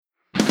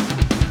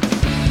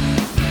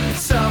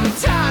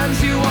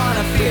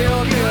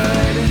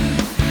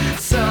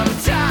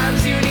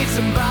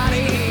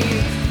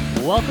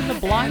Welcome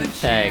to Blind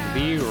Tag,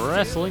 the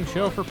wrestling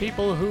show for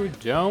people who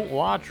don't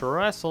watch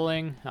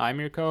wrestling. I'm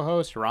your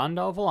co-host,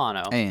 Rondo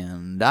Villano.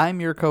 And I'm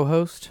your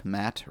co-host,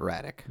 Matt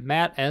Raddick.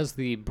 Matt, as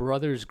the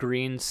Brothers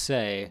Green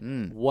say,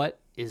 what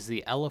is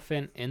the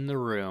elephant in the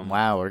room?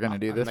 Wow, we're going to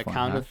do this on the one,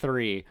 count huh? of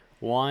three.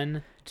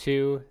 1,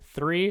 2,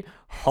 3.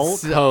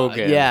 Hulk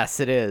Hogan.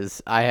 Yes, it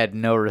is. I had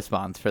no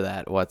response for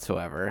that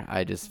whatsoever.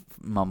 I just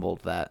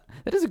mumbled that.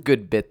 That is a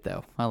good bit,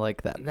 though. I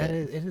like that bit.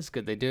 It is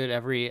good. They do it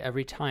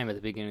every time at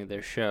the beginning of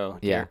their show.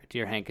 Yeah.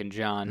 Dear Hank and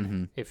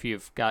John. If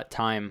you've got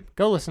time,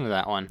 go listen to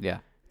that one. Yeah.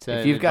 It's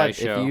an advice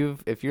show.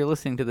 If you're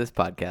listening to this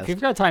podcast, If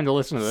you've got time to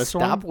listen to this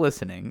one, stop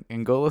listening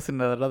and go listen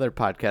to that other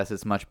podcast.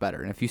 It's much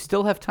better. And if you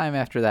still have time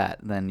after that,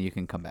 then you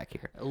can come back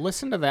here.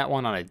 listen to that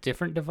one on a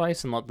different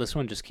device and let this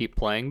one just keep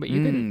playing. But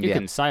you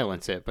can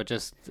silence it, but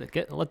just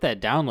let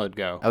that download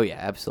go. Oh yeah,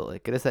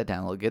 absolutely. Get us that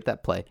download, get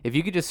that play. If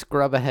you could just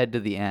scrub ahead to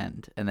the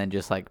end and then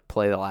just like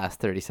play the last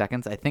 30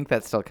 seconds, I think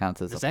that still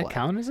counts as Does a play. that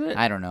count as it?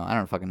 I don't know. I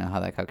don't fucking know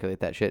how they calculate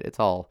that shit. It's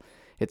all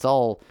Greek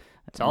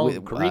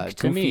to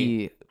goofy,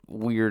 me.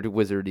 Weird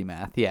wizardy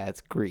math. Yeah,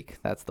 it's Greek.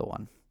 That's the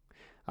one.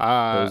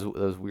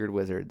 Those weird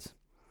wizards.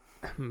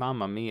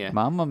 Mamma mia.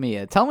 Mamma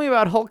mia. Tell me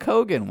about Hulk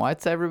Hogan.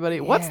 What's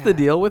the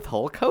deal with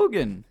Hulk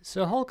Hogan?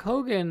 So Hulk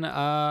Hogan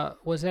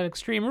was at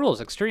Extreme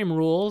Rules. Extreme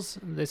Rules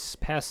this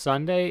past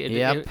Sunday.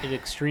 It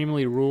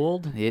extremely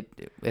ruled. It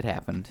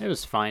happened. It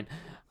was fine.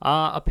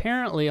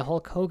 Apparently,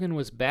 Hulk Hogan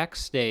was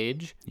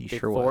backstage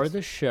before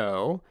the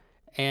show,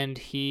 and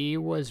he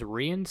was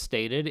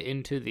reinstated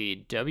into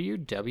the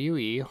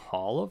WWE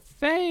Hall of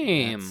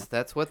Fame.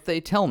 That's what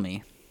they tell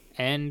me.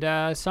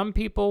 And some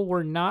people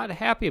were not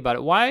happy about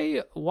it.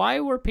 Why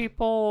weren't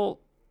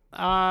people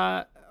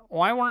happy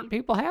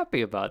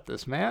about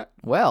this, Matt?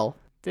 Well,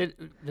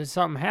 Did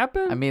something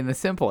happen? I mean, the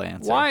simple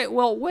answer. Why?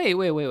 Well,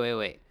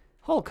 wait.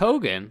 Hulk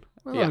Hogan,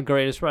 one of the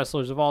greatest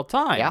wrestlers of all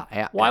time.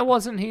 Yeah. Why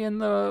wasn't he in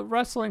the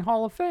Wrestling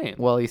Hall of Fame?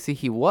 Well, you see,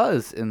 he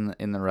was in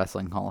the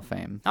Wrestling Hall of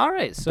Fame. All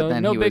right, so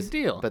no big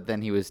deal. But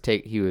then he was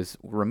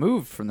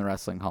removed from the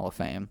Wrestling Hall of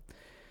Fame.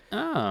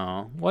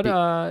 Oh, what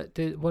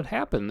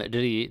happened?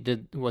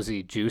 Was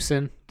he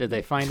juicing? Did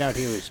they find out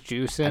he was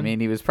juicing? I mean,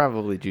 he was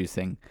probably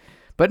juicing.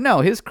 But no,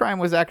 his crime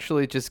was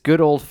actually just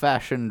good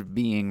old-fashioned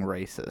being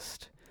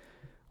racist.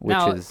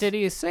 Did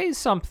he say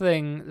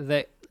something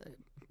that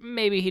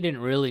maybe he didn't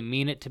really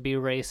mean it to be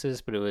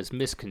racist, but it was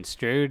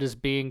misconstrued as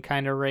being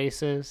kind of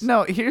racist?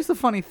 No, here's the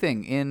funny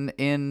thing.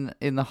 In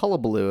the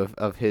hullabaloo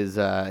of his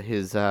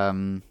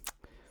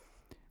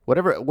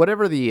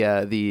whatever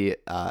the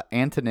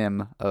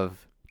antonym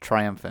of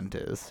triumphant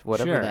is,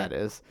 whatever that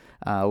is,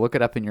 look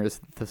it up in your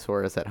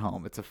thesaurus at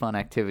home. It's a fun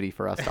activity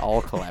for us to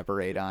all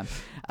collaborate on.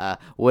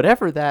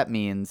 Whatever that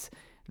means,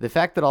 the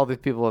fact that all these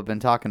people have been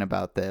talking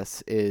about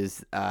this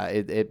is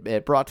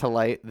it brought to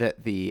light that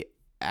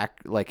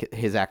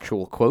his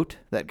actual quote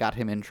that got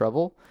him in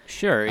trouble.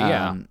 Sure,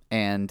 yeah.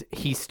 And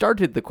he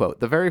started the quote.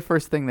 The very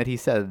first thing that he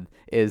said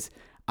is,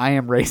 "I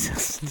am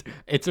racist."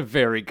 It's a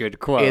very good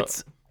quote.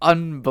 It's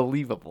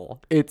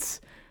unbelievable.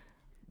 It's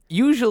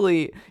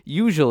usually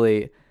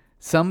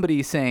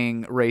somebody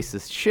saying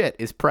racist shit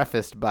is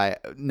prefaced by,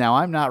 "Now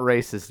I'm not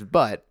racist,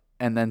 but,"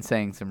 and then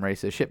saying some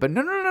racist shit. But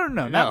no,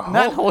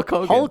 not Hulk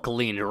Hogan. Hulk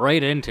leaned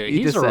right into it.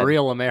 He's a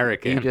real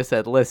American. He just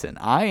said, "Listen,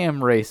 I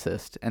am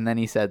racist," and then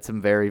he said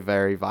some very,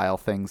 very vile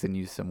things and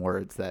used some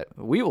words that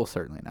we will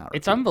certainly not repeat.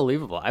 It's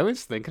unbelievable. I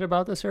was thinking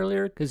about this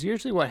earlier because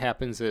usually what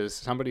happens is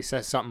somebody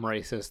says something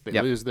racist,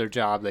 they lose their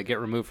job, they get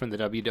removed from the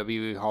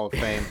WWE Hall of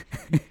Fame,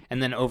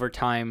 and then over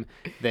time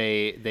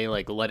they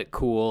like let it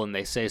cool and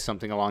they say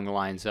something along the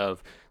lines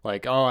of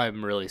like, "Oh,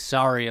 I'm really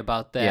sorry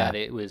about that.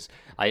 Yeah. It was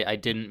I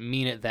didn't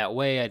mean it that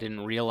way. I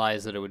didn't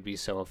realize that it would be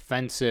so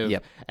offensive."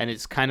 Yep. And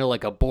it's kind of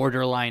like a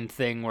borderline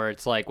thing where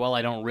it's like, well,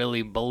 I don't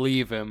really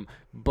believe him,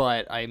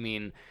 but I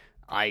mean,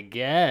 I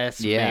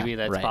guess maybe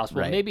that's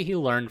possible. Right. Maybe he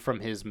learned from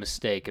his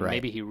mistake, and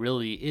maybe he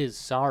really is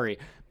sorry.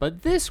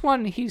 But this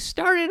one, he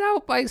started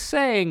out by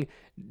saying,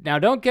 now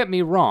don't get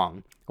me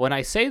wrong, when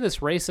I say this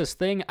racist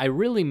thing, I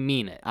really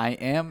mean it. I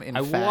am, in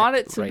fact, I want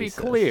it to racist. be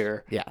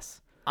clear. Yes.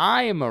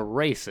 I am a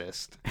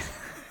racist.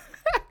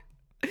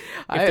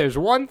 If there's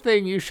one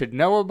thing you should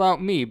know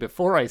about me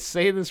before I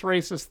say this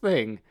racist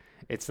thing,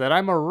 it's that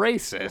I'm a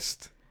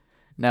racist.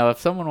 Now, if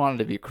someone wanted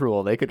to be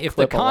cruel, they could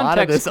clip a lot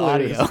of this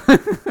audio.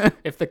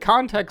 If the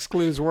context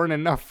clues weren't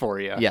enough for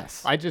you,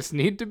 yes, I just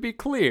need to be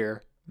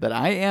clear that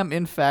I am,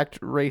 in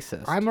fact,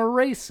 racist. I'm a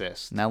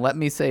racist. Now, let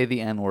me say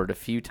the N-word a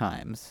few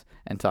times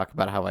and talk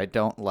about how I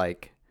don't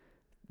like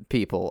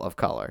people of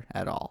color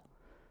at all.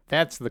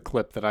 That's the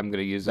clip that I'm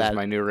going to use as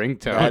my new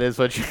ringtone. That is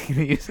what you're going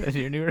to use as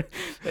your new.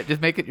 Just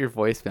make it your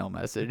voicemail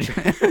message,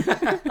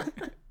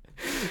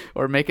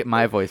 or make it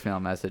my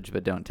voicemail message,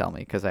 but don't tell me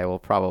because I will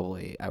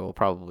probably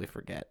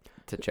forget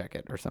to check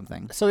it or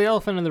something. So the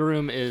elephant in the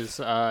room is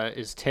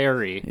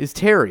Terry. Is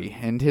Terry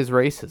and his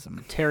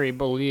racism? Terry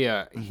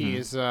Bollea.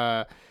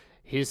 Mm-hmm.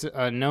 He's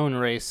a known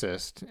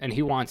racist, and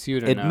he wants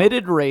you to know.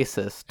 Admitted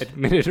racist.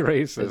 Admitted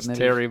racist.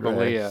 Terry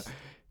Bollea.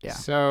 Yeah.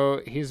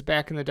 So he's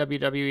back in the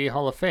WWE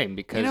Hall of Fame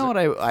because you know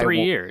what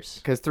 3 years.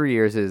 Because 3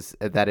 years is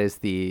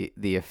the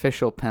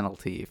official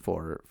penalty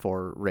for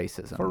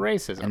racism. For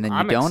racism, and then you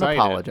I'm don't excited.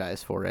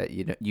 apologize for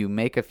it. You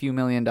make a few $1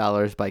 million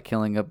by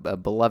killing a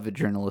beloved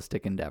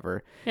journalistic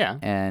endeavor. Yeah.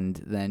 And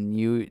then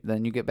you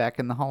get back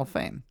in the Hall of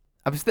Fame.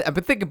 I've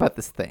been thinking about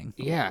this thing.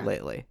 Yeah.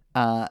 Lately.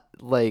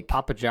 Like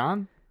Papa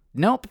John.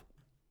 Nope.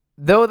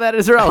 Though that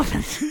is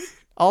relevant.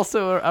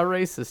 Also a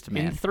racist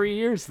man. In 3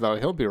 years, though,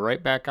 he'll be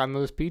right back on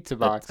those pizza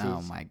boxes.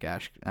 Oh my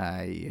gosh,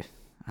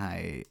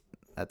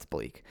 that's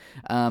bleak.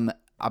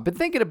 I've been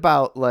thinking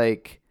about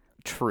like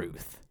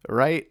truth,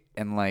 right?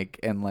 And like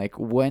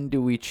when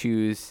do we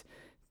choose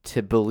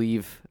to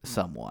believe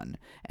someone?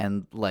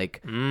 And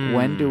like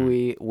when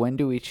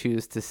do we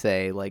choose to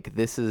say like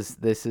this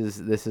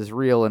is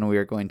real and we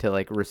are going to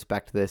like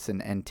respect this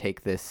and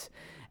take this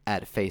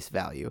at face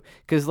value?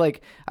 Because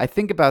like I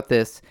think about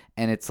this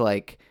and it's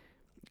like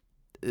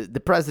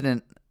the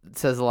president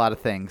says a lot of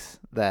things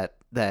that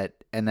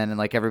and then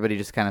like everybody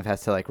just kind of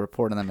has to like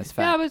report on them as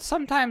fact. Yeah, but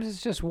sometimes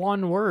it's just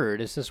one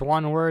word. It's just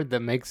one word that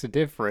makes a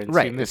difference.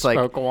 Right. You It's like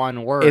misspoke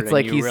one word. It's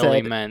like and he you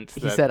really said. meant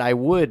He that. said I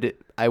would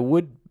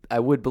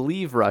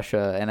believe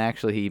Russia, and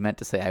actually he meant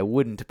to say I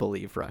wouldn't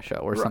believe Russia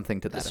or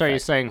something to that So you're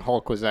effect. saying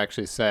Hulk was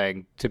actually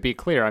saying, to be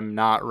clear, I'm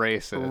not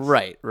racist.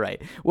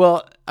 Right.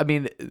 Well, I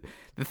mean,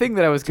 the thing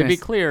that I was To going be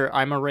clear,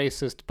 I'm a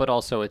racist, but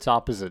also it's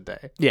opposite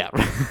day. Yeah.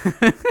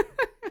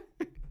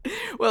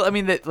 Well, I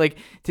mean that like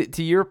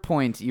to your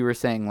point, you were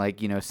saying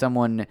like, you know,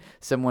 someone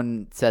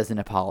says an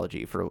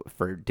apology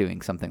for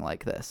doing something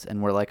like this,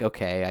 and we're like,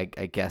 okay,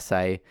 I guess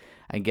I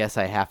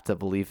have to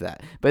believe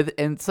that. But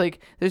and it's like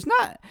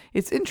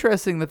it's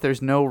interesting that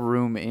there's no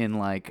room in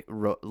like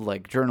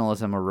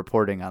journalism or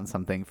reporting on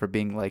something for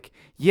being like,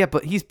 yeah,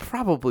 but he's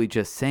probably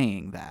just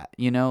saying that,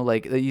 you know,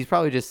 like he's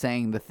probably just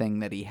saying the thing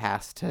that he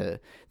has to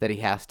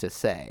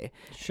say.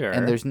 Sure.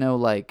 And there's no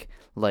like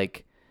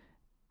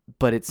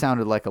but it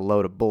sounded like a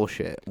load of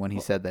bullshit when he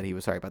said that he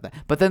was sorry about that.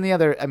 But then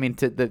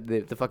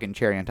the fucking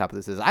cherry on top of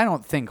this is I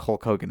don't think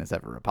Hulk Hogan has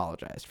ever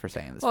apologized for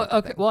saying this. Well, fucking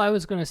okay. thing. Well, I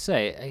was gonna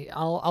say,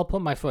 I'll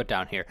put my foot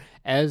down here.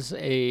 As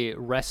a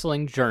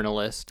wrestling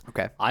journalist,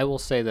 Okay. I will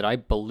say that I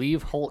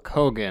believe Hulk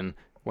Hogan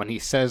when he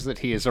says that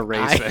he is a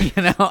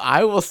racist.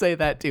 I will say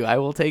that too. I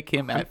will take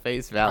him at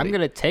face value. I'm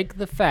gonna take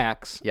the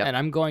facts Yep. and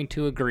I'm going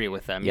to agree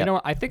with them. You Yep. know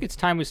what? I think it's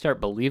time we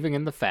start believing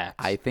in the facts.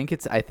 I think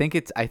it's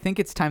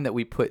time that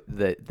we put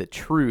the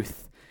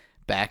truth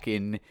back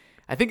in.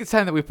 I think it's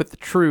time that we put the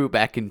true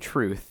back in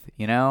truth.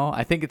 You know,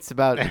 I think it's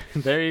about.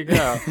 There you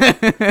go.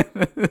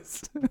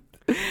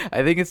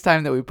 I think it's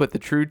time that we put the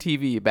true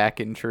TV back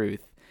in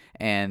truth,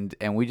 and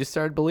we just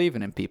started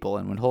believing in people.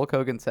 And when Hulk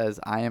Hogan says,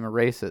 "I am a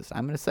racist,"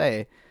 I'm gonna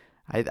say,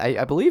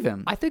 I believe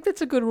him. I think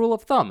that's a good rule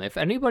of thumb. If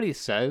anybody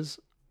says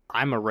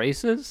I'm a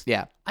racist,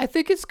 Yeah. I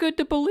think it's good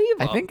to believe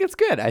them. I think it's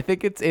good. I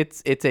think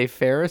it's a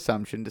fair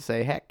assumption to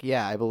say, heck,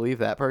 yeah, I believe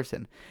that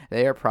person.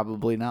 They are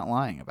probably not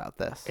lying about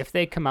this. If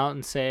they come out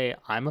and say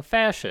I'm a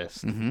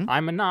fascist,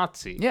 I'm a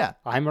Nazi, Yeah.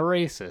 I'm a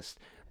racist,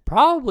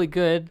 probably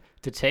good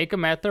to take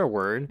them at their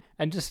word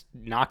and just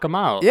knock them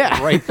out.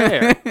 Yeah. Right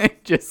there.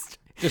 just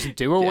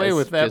do away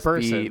with that just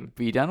person.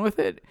 Be done with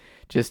it.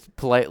 Just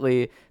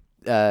politely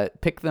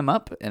pick them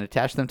up and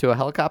attach them to a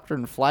helicopter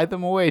and fly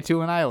them away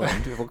to an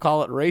island. We'll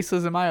call it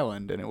Racism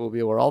Island, and it will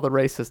be where all the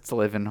racists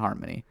live in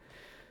harmony.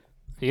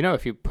 You know,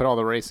 if you put all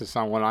the racists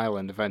on one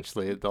island,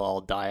 eventually they'll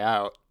all die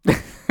out.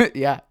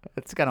 Yeah,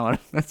 that's kind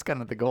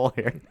of the goal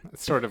here.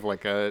 It's sort of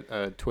like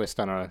a twist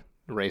on a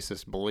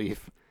racist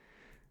belief.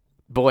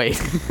 Boy,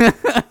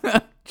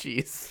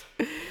 jeez.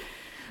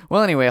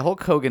 Well, anyway,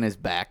 Hulk Hogan is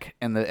back,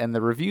 and the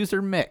reviews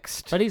are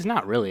mixed. But he's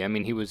not really. I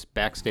mean, he was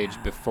backstage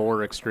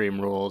before Extreme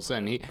Rules,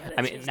 and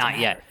not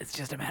yet. It's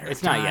just a matter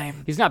It's of not time. yet.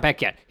 He's not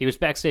back yet. He was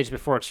backstage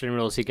before Extreme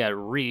Rules. He got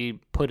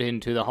re-put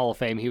into the Hall of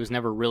Fame. He was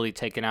never really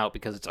taken out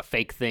because it's a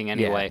fake thing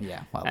anyway.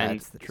 Yeah. Well, And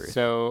that's the truth.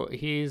 So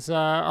he's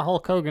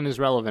Hulk Hogan is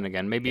relevant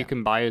again. Maybe you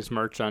can buy his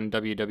merch on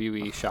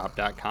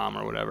WWEshop.com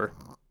or whatever.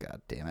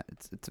 God damn it,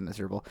 it's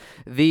miserable.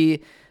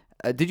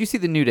 Did you see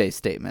the New Day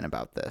statement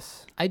about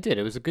this? I did.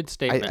 It was a good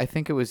statement. I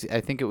think it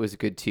was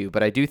good too,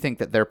 but I do think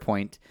that their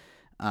point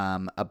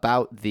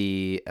about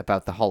the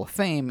Hall of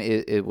Fame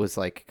it was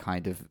like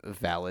kind of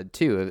valid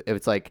too.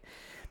 It's like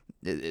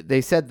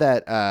they said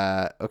that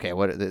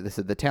they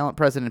said the talent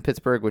president in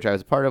Pittsburgh, which I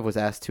was a part of, was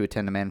asked to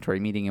attend a mandatory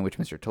meeting in which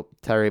Mr.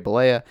 Terry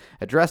Bollea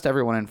addressed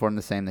everyone and informed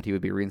the same that he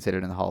would be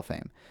reinstated in the Hall of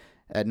Fame.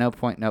 At no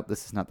point, nope,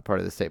 this is not the part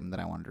of the statement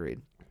that I wanted to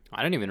read.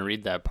 I didn't even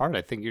read that part.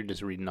 I think you're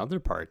just reading other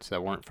parts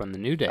that weren't from the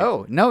New Day.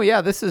 Oh no, yeah,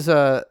 this is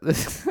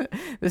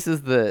this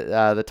is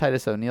the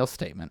Titus O'Neil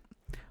statement.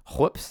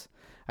 Whoops,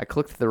 I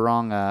clicked the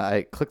wrong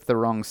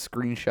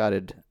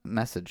screenshotted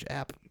message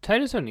app.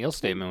 Titus O'Neil's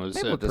statement was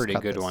Maybe a we'll just pretty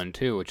cut good this. one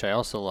too, which I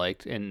also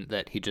liked, in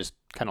that he just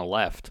kind of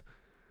left.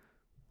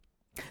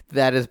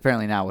 That is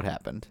apparently not what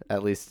happened,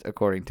 at least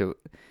according to.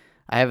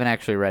 I haven't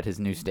actually read his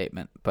new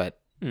statement,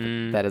 but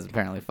That is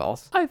apparently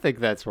false. I think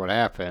that's what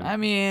happened. I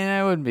mean,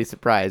 I wouldn't be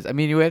surprised. I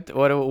mean, you have to,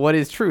 what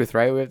is truth,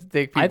 right? We have to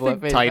take people I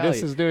think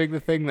Titus is doing the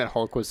thing that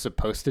Hulk was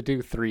supposed to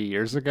do 3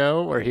 years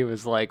ago, where he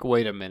was like,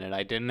 wait a minute,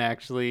 I didn't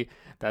actually...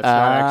 That's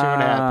not actually what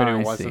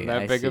happened. It wasn't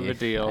that big of a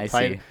deal.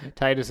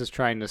 Titus is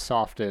trying to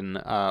soften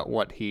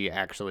what he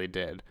actually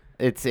did.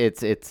 It's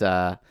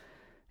all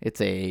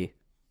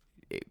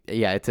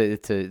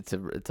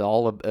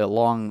a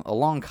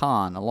long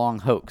con, a long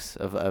hoax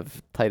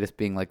of Titus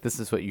being like, this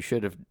is what you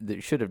should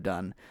have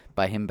done,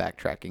 by him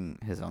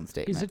backtracking his own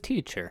statement. He's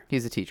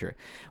a teacher.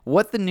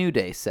 What the New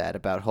Day said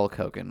about Hulk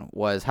Hogan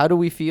was, how do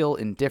we feel?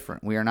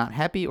 Indifferent. We are not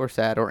happy or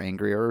sad or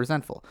angry or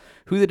resentful.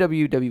 Who the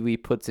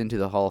WWE puts into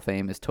the Hall of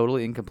Fame is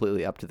totally and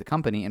completely up to the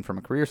company, and from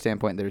a career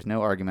standpoint, there's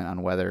no argument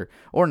on whether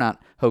or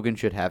not Hogan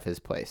should have his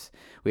place.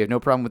 We have no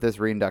problem with this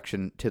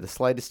reinduction to the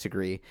slightest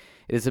degree.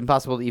 It is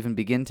impossible to even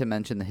begin to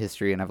mention the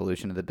history and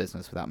evolution of the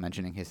business without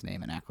mentioning his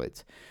name and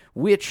accolades,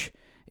 which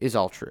is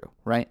all true,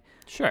 right?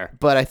 Sure.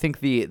 But I think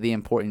the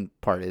important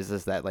part is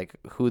that, like,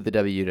 who the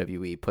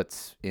WWE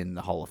puts in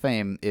the Hall of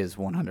Fame is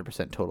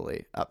 100%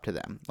 totally up to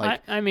them.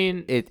 Like, I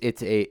mean,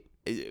 it's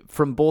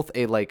from both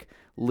a, like,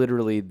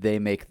 literally they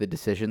make the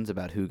decisions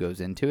about who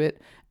goes into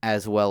it,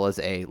 as well as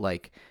a,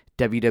 like,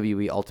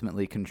 WWE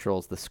ultimately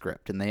controls the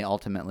script, and they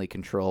ultimately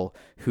control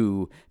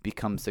who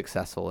becomes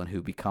successful and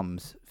who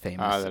becomes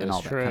famous and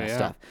all that kind of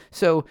stuff.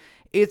 So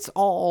it's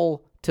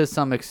all, to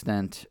some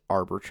extent,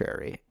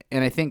 arbitrary.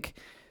 And I think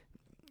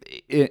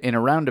in a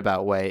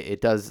roundabout way,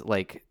 it does,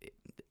 like,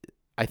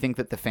 I think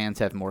that the fans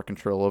have more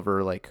control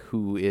over, like,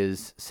 who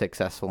is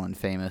successful and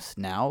famous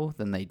now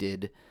than they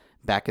did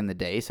back in the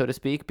day, so to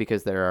speak,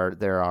 because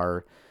there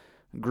are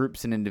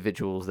groups and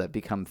individuals that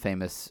become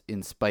famous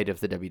in spite of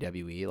the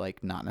WWE,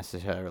 like, not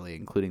necessarily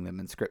including them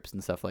in scripts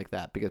and stuff like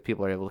that, because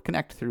people are able to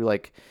connect through,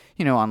 like,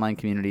 you know, online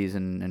communities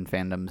and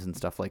fandoms and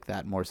stuff like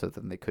that, more so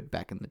than they could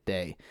back in the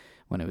day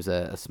when it was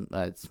a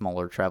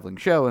smaller traveling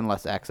show and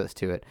less access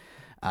to it.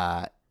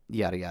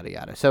 Yada, yada,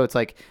 yada. So it's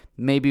like,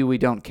 maybe we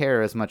don't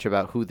care as much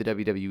about who the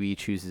WWE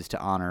chooses to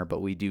honor,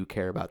 but we do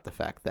care about the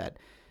fact that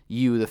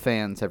you, the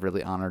fans, have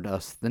really honored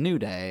us, the New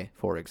Day,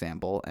 for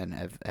example,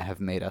 and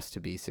have made us to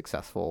be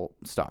successful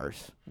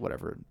stars,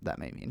 whatever that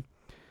may mean.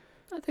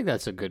 I think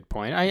that's a good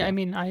point. I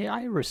mean,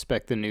 I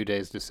respect the New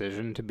Day's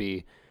decision to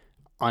be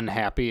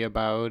unhappy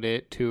about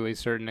it to a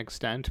certain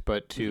extent,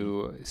 but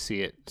to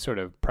see it sort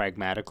of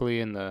pragmatically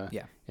in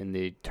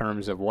the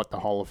terms of what the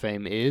Hall of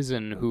Fame is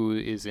and who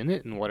is in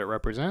it and what it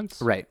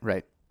represents. Right.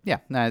 Yeah,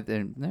 no,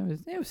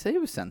 it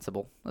was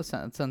sensible. A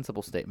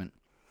sensible statement.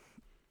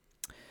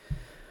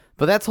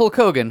 But that's Hulk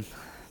Hogan.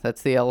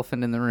 That's the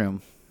elephant in the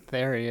room.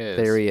 There he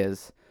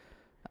is.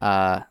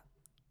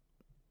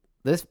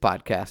 This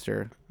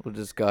podcaster, we'll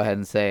just go ahead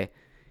and say,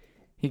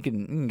 he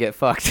can get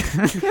fucked.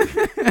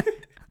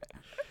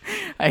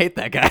 I hate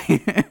that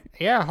guy.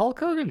 Yeah, Hulk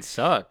Hogan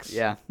sucks.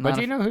 Yeah. But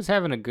do you know who's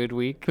having a good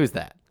week? Who's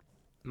that?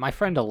 My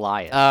friend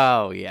Elias.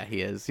 Oh, yeah, he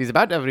is. He's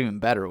about to have an even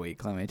better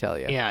week, let me tell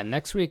you. Yeah,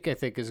 next week I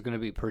think is going to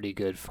be pretty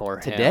good for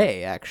him.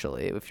 Today,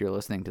 actually, if you're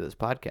listening to this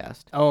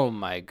podcast. Oh,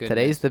 my goodness.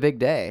 Today's the big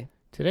day.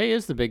 Today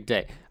is the big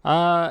day.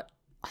 How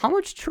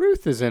much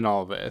truth is in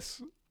all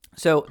this?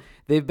 So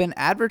they've been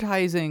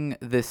advertising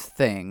this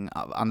thing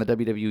on the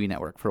WWE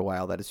network for a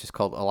while that is just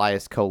called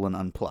Elias colon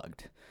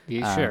unplugged.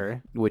 Yeah,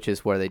 sure. Which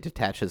is where they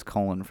detach his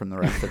colon from the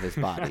rest of his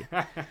body.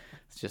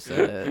 It's just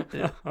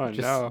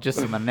just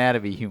some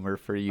anatomy humor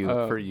for you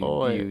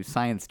you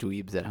science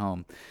dweebs at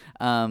home,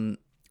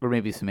 or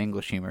maybe some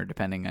English humor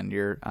depending on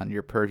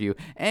your purview.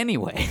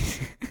 Anyway,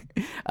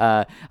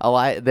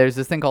 there's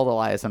this thing called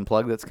Elias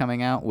Unplugged that's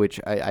coming out,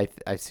 which I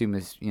assume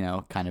is, you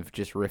know, kind of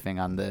just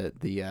riffing on the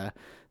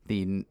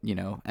you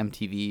know,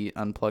 MTV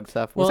Unplugged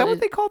stuff. Was that what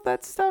they called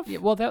that stuff? Yeah,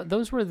 well,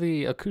 those were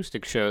the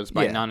acoustic shows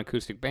by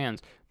non-acoustic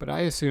bands, but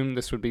I assume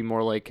this would be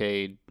more like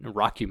a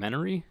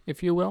rockumentary,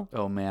 if you will.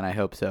 Oh man, I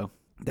hope so.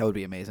 That would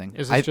be amazing.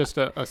 Is this just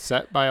a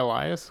set by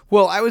Elias?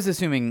 Well, I was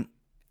assuming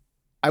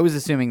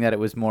that it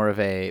was more of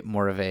a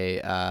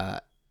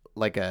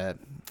like a,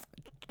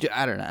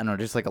 I don't know,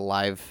 just like a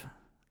live,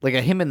 like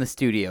a him in the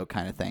studio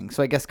kind of thing.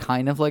 So I guess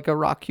kind of like a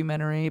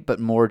rockumentary, but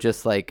more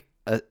just like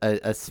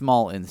a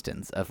small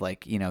instance of,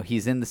 like, you know,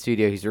 he's in the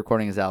studio, he's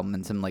recording his album,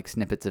 and some like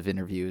snippets of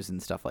interviews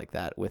and stuff like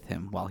that with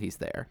him while he's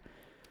there.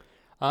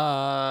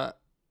 That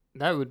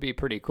would be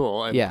pretty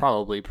cool and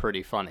probably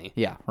pretty funny.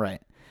 Yeah,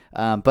 right.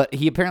 But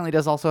he apparently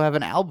does also have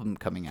an album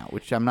coming out,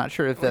 which I'm not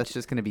sure if that's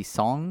just going to be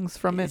songs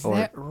from it. Is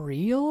that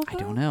real, though? I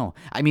don't know.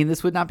 I mean,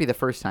 this would not be the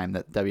first time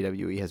that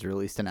WWE has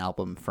released an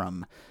album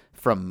from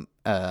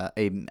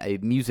a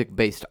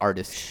music-based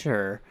artist.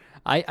 Sure.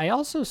 I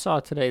also saw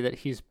today that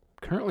he's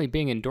currently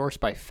being endorsed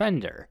by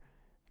Fender.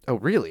 Oh,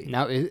 really?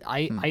 Now,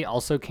 I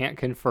also can't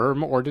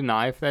confirm or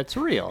deny if that's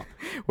real.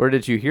 Where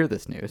did you hear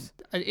this news?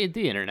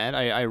 The internet.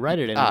 I read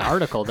it in an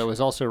article that was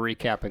also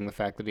recapping the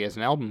fact that he has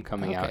an album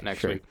coming out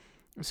next week.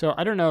 So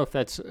I don't know if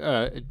that's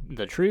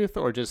the truth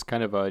or just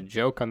kind of a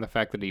joke on the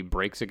fact that he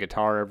breaks a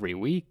guitar every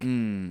week.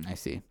 I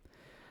see.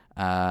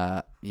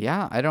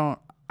 Yeah, I don't.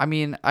 I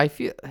mean, I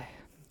feel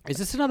Is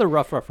this another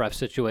rough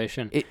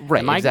situation?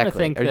 Right, am I exactly. Gonna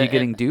think Are you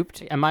getting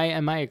duped? Am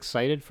I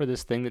excited for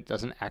this thing that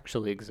doesn't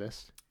actually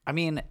exist? I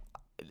mean,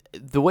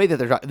 the way that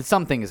they're talking,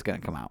 something is going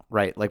to come out,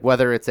 right? Like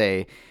whether it's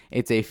a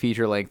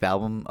feature length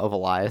album of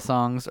Elias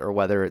songs or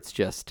whether it's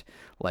just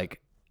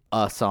like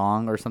a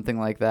song or something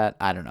like that.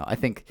 I don't know. I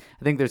think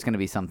there's going to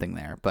be something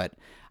there, but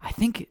I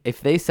think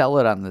if they sell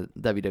it on the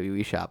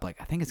WWE shop,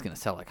 like I think it's going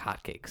to sell like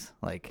hotcakes.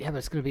 Like yeah, but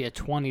it's going to be a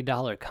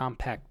 $20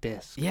 compact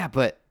disc. Yeah,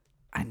 but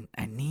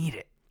I need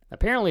it.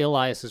 Apparently,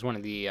 Elias is one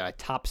of the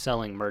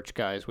top-selling merch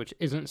guys, which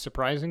isn't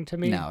surprising to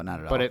me. No, not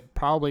at all. But it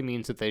probably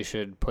means that they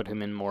should put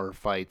him in more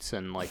fights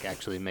and like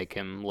actually make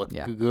him look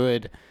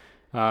good,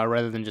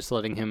 rather than just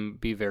letting him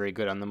be very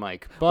good on the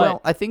mic.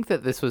 But I think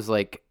that this was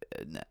like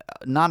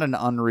not an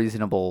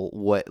unreasonable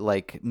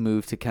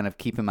move to kind of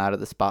keep him out of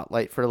the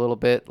spotlight for a little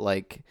bit,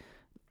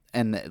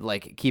 and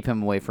like keep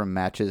him away from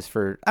matches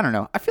for, I don't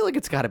know. I feel like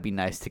it's got to be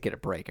nice to get a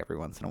break every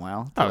once in a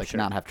while to sure.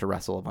 not have to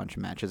wrestle a bunch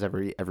of matches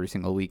every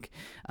single week.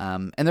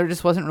 And there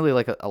just wasn't really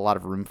like a lot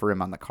of room for him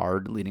on the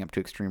card leading up to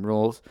Extreme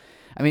Rules.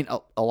 I mean,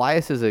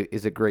 Elias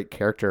is a great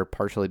character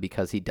partially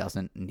because he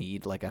doesn't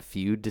need like a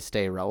feud to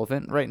stay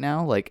relevant right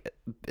now, like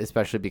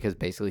especially because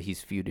basically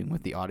he's feuding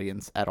with the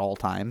audience at all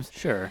times.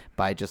 Sure.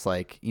 By just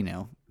like,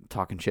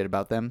 talking shit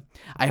about them.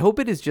 I hope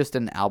it is just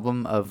an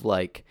album of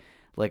like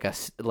a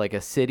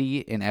city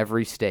in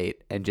every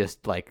state and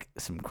just like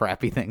some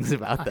crappy things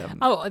about them.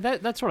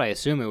 That's what I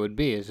assume it would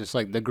be. Is just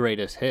like the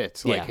greatest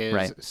hits,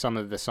 like some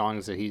of the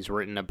songs that he's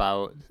written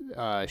about,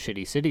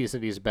 shitty cities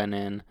that he's been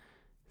in,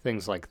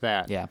 things like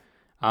that. Yeah.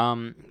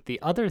 The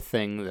other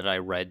thing that I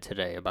read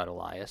today about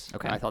Elias,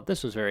 I thought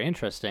this was very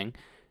interesting.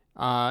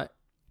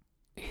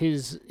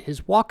 His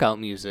walkout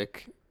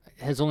music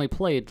has only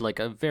played like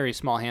a very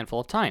small handful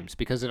of times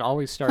because it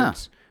always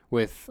starts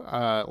with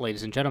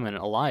ladies and gentlemen,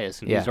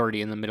 Elias, and he's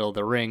already in the middle of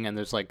the ring, and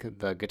there's like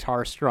the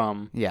guitar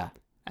strum,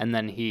 and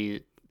then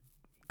he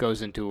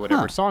goes into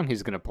whatever song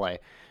he's gonna play.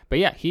 But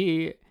yeah,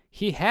 he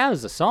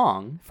has a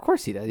song. Of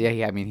course he does.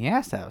 Yeah. I mean, he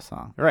has to have a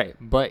song, right?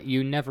 But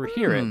you never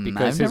hear it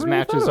because his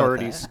matches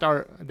already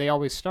start. They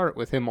always start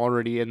with him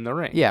already in the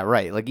ring. Yeah,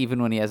 right. Like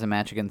even when he has a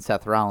match against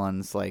Seth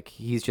Rollins, like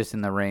he's just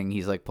in the ring,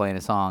 he's like playing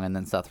a song, and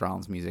then Seth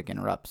Rollins' music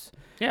interrupts.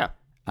 Yeah.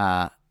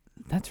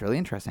 That's really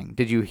interesting.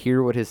 Did you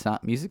hear what his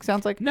music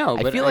sounds like? No,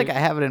 I feel like I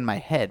have it in my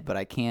head, but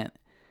I can't.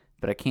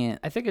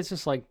 I think it's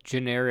just like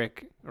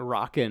generic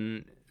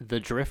rockin' the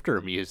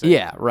Drifter music.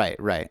 Yeah,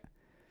 right.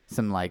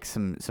 Some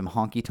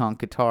honky tonk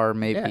guitar,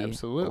 maybe. Yeah,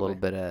 absolutely. A little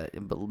bit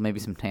of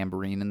maybe some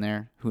tambourine in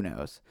there. Who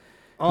knows?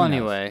 Well,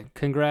 anyway,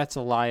 congrats,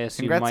 Elias.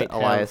 Congrats,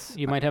 Elias.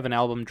 You might have an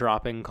album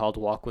dropping called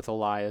Walk with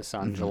Elias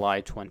on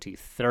July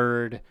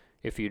 23rd.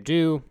 If you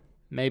do,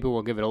 maybe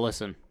we'll give it a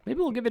listen. Maybe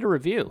we'll give it a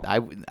review. I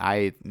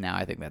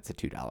think that's a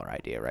 $2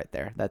 idea right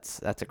there. That's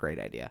a great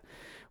idea.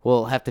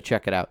 We'll have to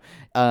check it out.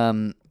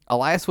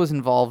 Elias was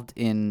involved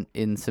in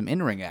some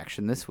in-ring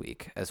action this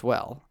week as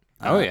well.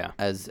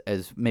 As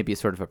maybe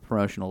sort of a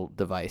promotional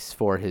device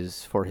for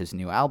his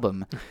new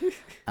album.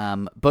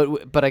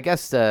 But I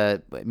guess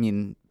part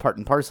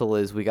and parcel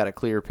is we got a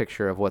clear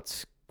picture of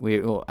we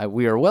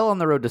are well on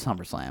the road to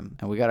SummerSlam,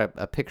 and we got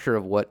a picture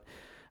of what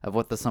the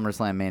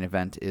SummerSlam main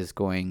event is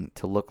going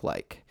to look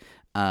like.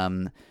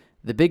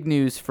 The big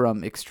news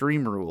from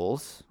Extreme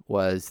Rules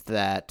was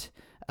that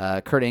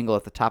Kurt Angle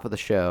at the top of the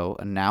show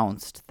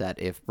announced that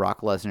if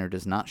Brock Lesnar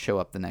does not show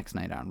up the next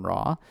night on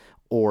Raw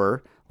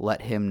or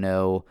let him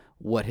know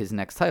what his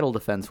next title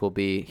defense will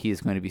be, he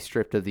is going to be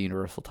stripped of the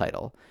Universal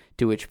title,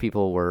 to which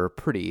people were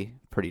pretty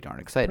darn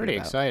excited Pretty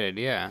about. excited,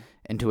 yeah.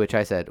 And to which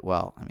I said,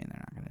 well, I mean,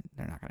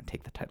 they're not gonna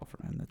take the title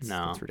from him.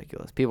 That's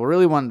ridiculous. People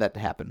really wanted that to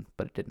happen,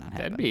 but it did not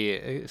happen. That'd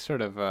be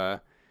sort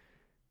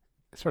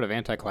of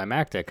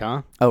anticlimactic,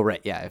 huh? Oh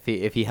right, yeah.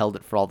 If he held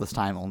it for all this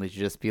time only to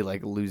just be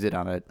like lose it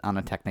on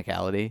a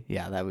technicality,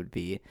 yeah, that would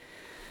be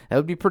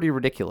pretty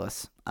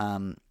ridiculous.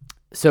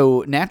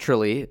 So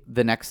naturally,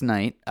 the next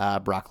night,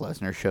 Brock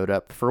Lesnar showed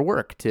up for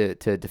work to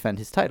defend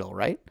his title,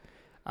 right?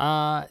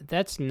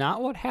 That's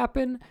not what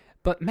happened.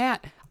 But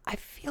Matt, I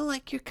feel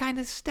like you're kind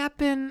of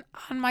stepping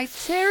on my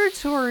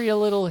territory a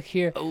little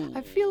here.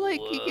 I feel like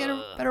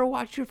you better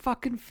watch your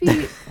fucking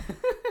feet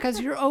because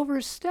you're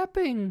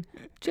overstepping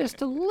just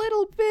a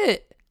little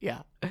bit.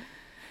 Yeah.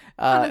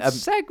 On a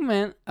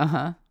segment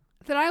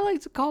that I like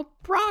to call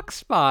Brock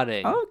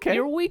Spotting. Okay.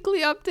 Your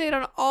weekly update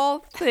on all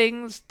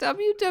things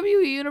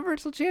WWE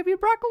Universal Champion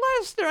Brock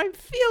Lesnar.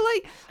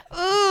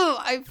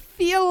 I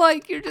feel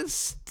like you're just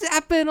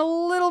stepping a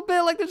little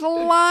bit, like there's a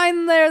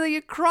line there that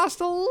you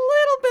crossed a little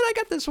bit. I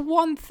got this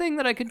one thing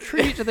that I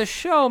contribute to the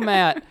show,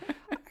 Matt.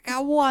 I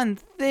got one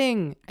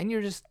thing, and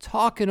you're just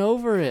talking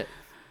over it.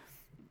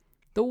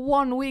 The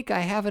 1 week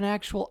I have an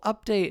actual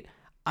update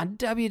on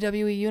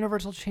WWE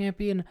Universal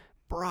Champion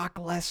Brock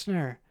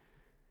Lesnar.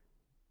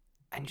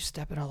 And you're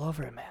stepping all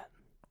over it, Matt.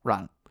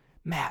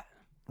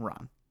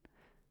 Ron,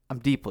 I'm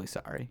deeply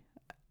sorry.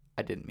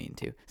 I didn't mean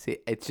to. See,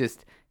 it's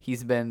just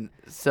he's been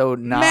so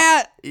not.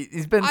 Matt,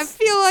 he's been. I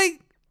feel like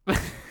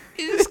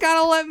you just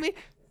gotta let me.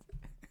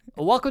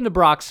 Welcome to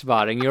Brock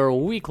Spotting, your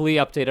weekly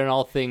update on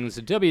all things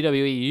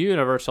WWE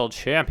Universal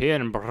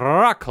Champion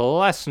Brock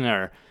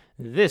Lesnar.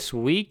 This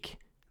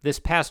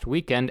past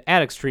weekend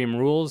at Extreme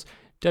Rules,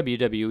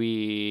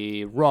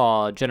 WWE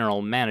Raw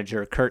General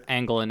Manager Kurt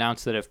Angle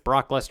announced that if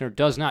Brock Lesnar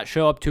does not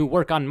show up to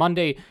work on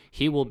Monday,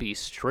 he will be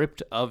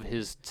stripped of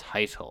his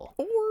title.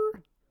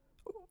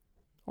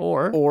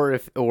 Or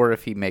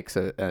if he makes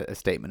a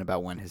statement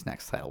about when his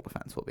next title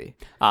defense will be.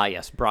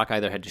 Yes, Brock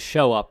either had to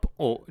show up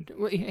or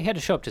he had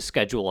to show up to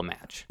schedule a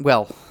match.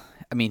 Well,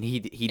 I mean, he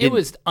didn't. It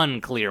was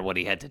unclear what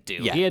he had to do.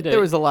 Yeah, there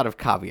was a lot of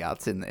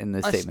caveats in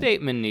this statement. A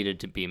statement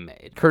needed to be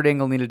made. Kurt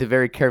Angle needed to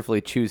very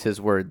carefully choose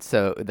his words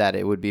so that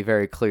it would be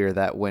very clear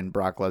that when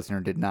Brock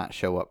Lesnar did not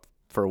show up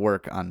for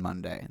work on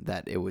Monday,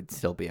 that it would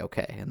still be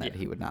okay and that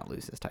he would not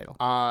lose his title.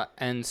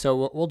 And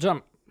so we'll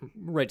jump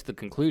right to the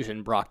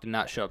conclusion. Brock did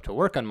not show up to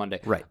work on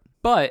Monday. Right.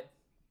 But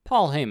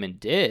Paul Heyman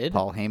did.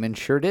 Paul Heyman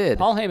sure did.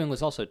 Paul Heyman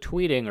was also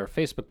tweeting or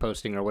Facebook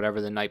posting or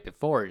whatever the night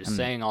before, just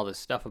saying all this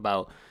stuff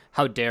about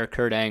how dare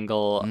Kurt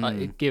Angle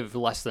give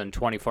less than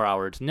 24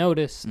 hours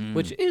notice,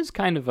 which is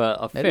kind of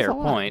a fair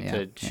point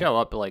to show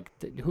up. Like,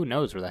 who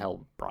knows where the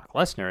hell Brock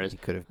Lesnar is? He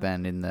could have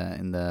been in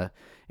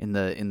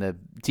the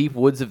deep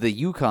woods of the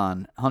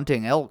Yukon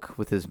hunting elk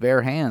with his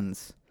bare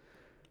hands.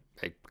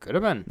 It could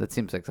have been. That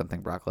seems like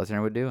something Brock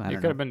Lesnar would do. He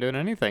could have been doing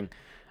anything.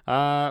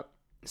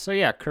 So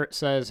yeah, Kurt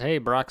says, "Hey,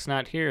 Brock's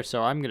not here,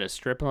 so I'm gonna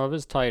strip him of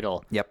his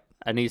title." Yep.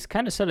 And he's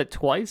kind of said it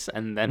twice,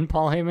 and then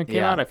Paul Heyman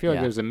came out. I feel like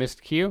there was a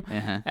missed cue.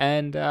 Uh-huh.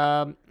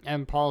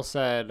 And Paul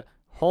said,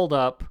 "Hold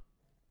up,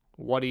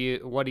 what do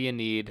you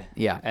need?"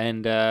 Yeah.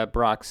 And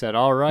Brock said,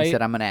 "All right." He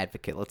said, "I'm an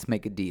advocate. Let's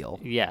make a deal."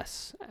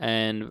 Yes.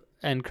 And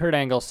Kurt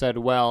Angle said,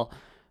 "Well,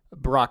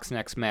 Brock's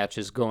next match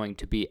is going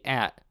to be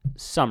at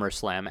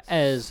SummerSlam,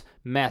 as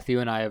Matthew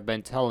and I have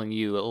been telling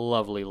you,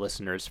 lovely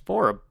listeners,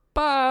 for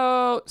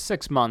about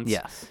 6 months."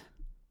 Yes.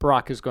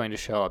 Brock is going to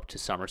show up to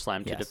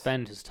SummerSlam to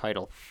defend his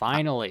title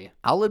finally.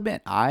 I'll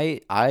admit,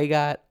 I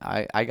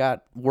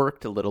got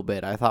worked a little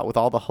bit. I thought with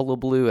all the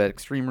hullabaloo at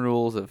Extreme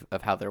Rules of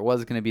how there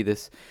was going to be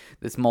this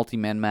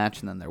multi-man match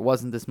and then there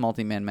wasn't this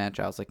multi-man match,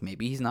 I was like,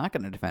 maybe he's not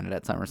going to defend it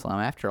at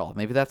SummerSlam after all.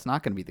 Maybe that's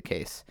not going to be the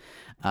case.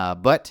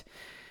 But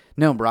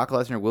no, Brock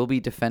Lesnar will be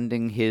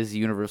defending his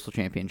Universal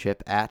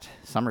Championship at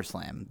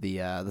SummerSlam,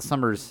 the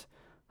summer's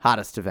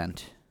hottest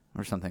event,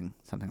 or something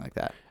like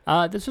that.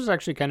 This was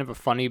actually kind of a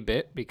funny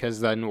bit because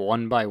then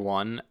one by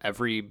one,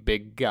 every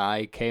big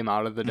guy came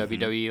out of the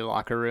WWE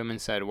locker room and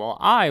said, "Well,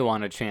 I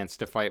want a chance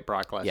to fight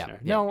Brock Lesnar." Yeah.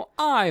 No,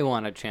 I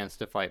want a chance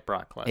to fight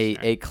Brock Lesnar.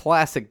 A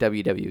classic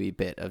WWE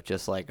bit of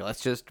just like,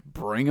 let's just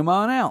bring them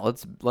on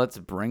out. Let's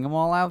bring them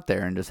all out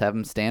there and just have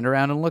them stand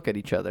around and look at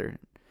each other.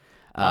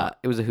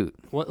 It was a hoot.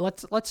 Well,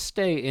 let's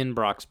stay in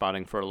Brock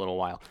Spotting for a little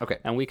while. Okay.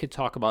 And we could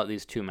talk about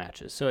these two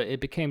matches. So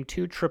it became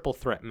two triple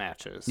threat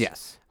matches.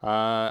 Yes.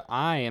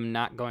 I am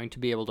not going to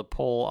be able to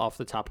pull off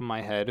the top of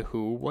my head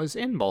who was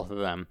in both of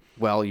them.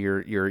 Well,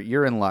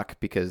 you're in luck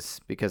because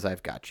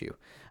I've got you.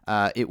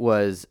 It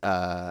was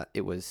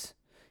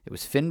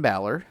Finn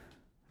Balor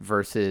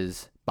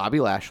versus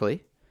Bobby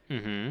Lashley.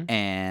 Mm-hmm.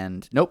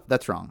 And nope,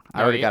 that's wrong.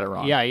 I already got it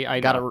wrong. Yeah,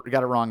 I got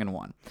it wrong in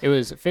one. It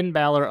was Finn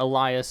Balor,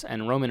 Elias,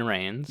 and Roman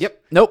Reigns.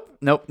 Yep. Nope.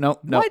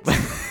 What?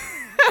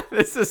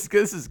 This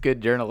is good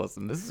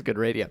journalism. This is good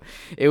radio.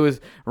 It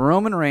was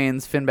Roman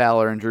Reigns, Finn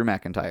Balor, and Drew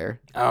McIntyre.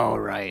 Oh,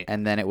 right.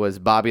 And then it was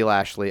Bobby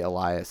Lashley,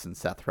 Elias, and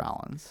Seth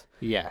Rollins.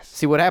 Yes.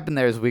 See, what happened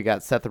there is we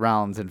got Seth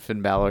Rollins and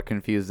Finn Balor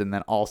confused, and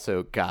then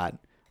also got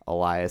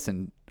Elias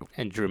and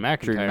Drew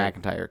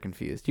McIntyre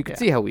confused. You can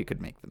see how we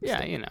could make them.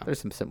 Yeah, you know. There's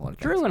some similar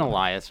things. Drew and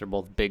Elias are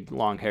both big,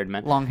 long-haired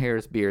men. Long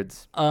hairs,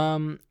 beards.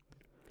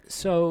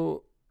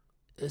 So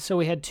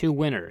we had two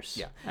winners.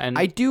 Yeah. And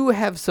I do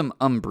have some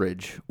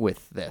umbrage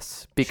with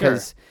this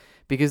because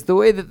the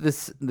way that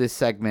this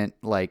segment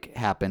like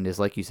happened is,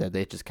 like you said,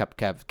 they just kept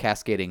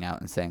cascading out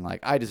and saying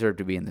like, I deserve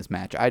to be in this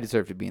match. I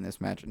deserve to be in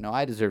this match. No,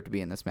 I deserve to be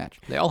in this match.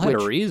 They all had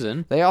a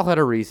reason. They all had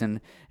a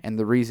reason, and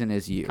the reason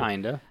is you.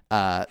 Kinda.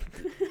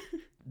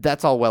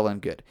 That's all well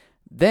and good.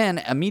 Then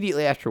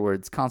immediately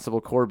afterwards,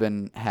 Constable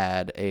Corbin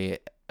had a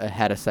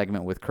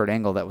segment with Kurt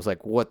Angle that was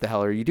like, what the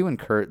hell are you doing,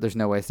 Kurt? There's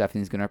no way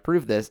Stephanie's going to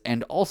approve this.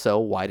 And also,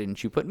 why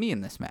didn't you put me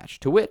in this match?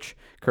 To which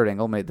Kurt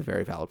Angle made the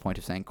very valid point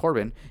of saying,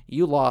 Corbin,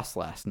 you lost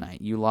last night.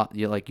 You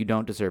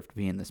don't deserve to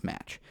be in this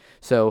match.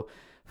 So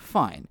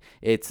fine.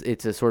 It's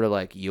a sort of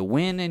like you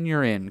win and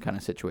you're in kind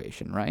of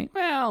situation, right?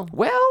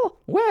 Well.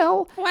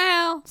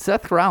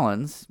 Seth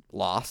Rollins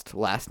lost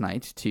last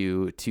night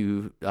to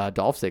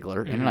Dolph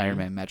Ziggler in an Iron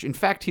Man match. In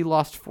fact, he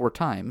lost 4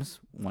 times.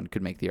 One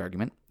could make the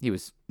argument.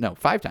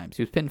 5 times.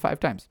 He was pinned 5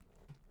 times.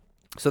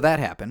 So that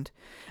happened.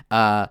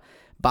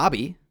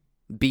 Bobby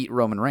beat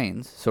Roman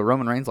Reigns, so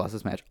Roman Reigns lost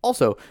this match.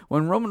 Also,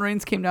 when Roman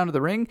Reigns came down to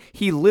the ring,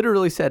 he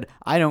literally said,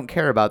 I don't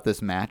care about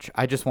this match.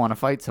 I just want to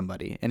fight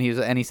somebody. And he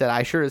said,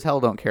 I sure as hell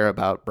don't care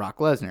about Brock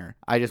Lesnar.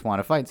 I just want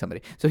to fight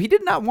somebody. So he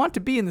did not want to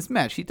be in this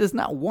match. He does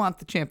not want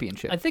the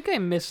championship. I think I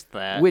missed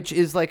that. Which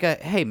is like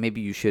hey,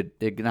 maybe you should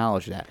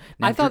acknowledge that.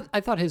 Now, I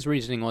thought his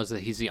reasoning was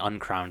that he's the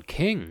uncrowned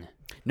king.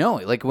 No,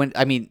 like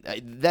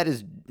that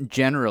is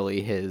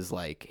generally his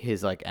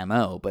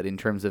MO, but in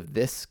terms of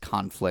this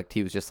conflict,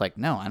 he was just like,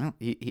 no, I don't.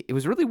 It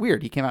was really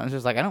weird. He came out and was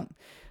just like, I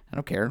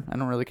don't care. I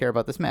don't really care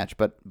about this match,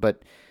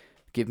 but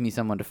give me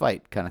someone to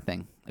fight, kind of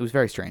thing. It was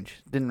very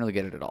strange. Didn't really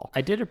get it at all.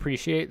 I did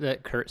appreciate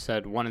that Kurt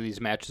said one of these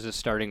matches is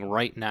starting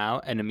right now,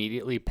 and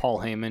immediately Paul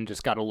Heyman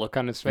just got a look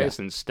on his face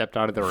and stepped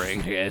out of the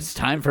ring. It's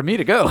time for me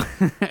to go.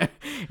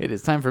 It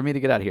is time for me to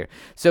get out of here.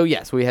 So,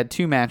 yes, we had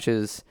 2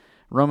 matches,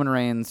 Roman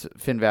Reigns,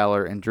 Finn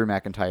Balor, and Drew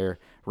McIntyre.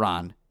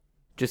 Ron,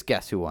 just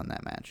guess who won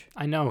that match.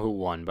 I know who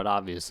won, but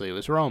obviously it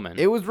was Roman.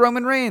 It was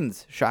Roman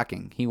Reigns.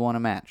 Shocking. He won a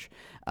match.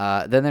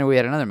 Then we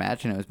had another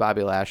match, and it was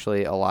Bobby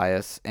Lashley,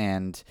 Elias,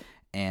 and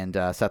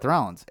Seth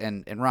Rollins.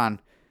 And Ron,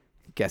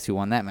 guess who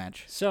won that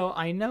match? So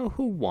I know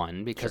who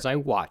won because I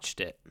watched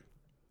it.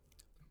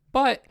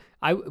 But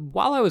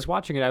while I was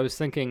watching it, I was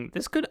thinking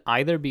this could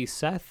either be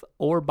Seth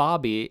or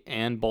Bobby,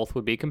 and both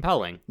would be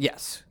compelling.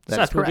 Yes,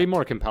 Seth would be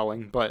more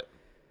compelling, but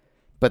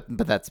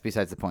that's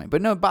besides the point.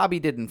 But no, Bobby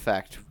did in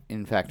fact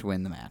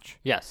win the match.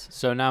 Yes.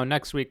 So now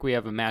next week we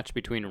have a match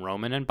between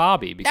Roman and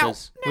Bobby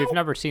because we've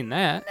never seen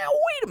that. Now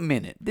wait a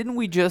minute, didn't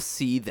we just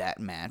see that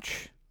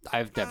match?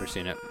 I've never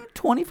seen it.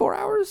 24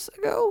 hours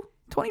ago?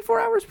 24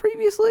 hours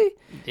previously?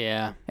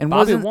 Yeah. And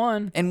Bobby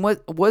won. And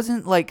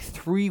wasn't like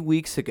 3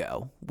 weeks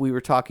ago, we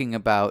were talking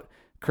about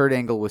Kurt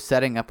Angle was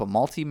setting up a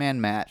multi-man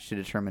match to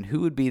determine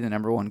who would be the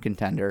number 1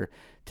 contender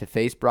to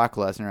face Brock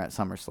Lesnar at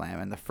SummerSlam.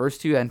 And the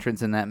first 2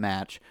 entrants in that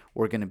match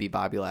were going to be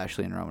Bobby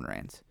Lashley and Roman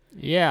Reigns.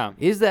 Yeah.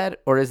 Is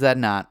that or is that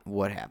not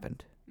what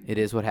happened? It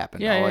is what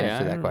happened. Yeah, I'll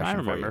answer that question I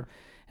remember. for you.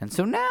 And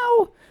so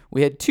now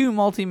we had 2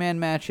 multi-man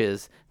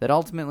matches that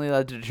ultimately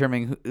led to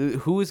determining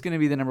who is going to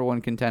be the number 1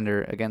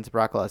 contender against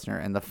Brock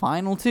Lesnar. And the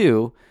final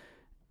 2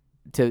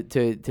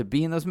 to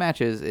be in those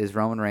matches is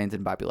Roman Reigns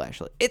and Bobby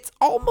Lashley. It's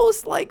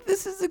almost like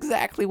this is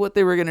exactly what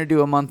they were going to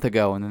do a month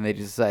ago, and then they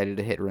decided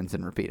to hit rinse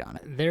and repeat on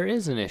it. There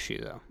is an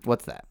issue, though.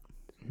 What's that?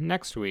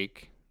 Next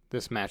week,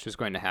 this match is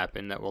going to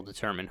happen that will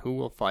determine who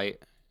will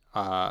fight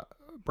Brock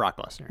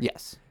Lesnar.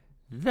 Yes.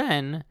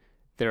 Then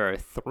there are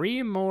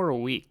 3 more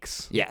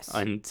weeks. Yes.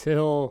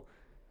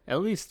 At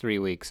least 3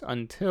 weeks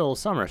until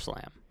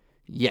SummerSlam.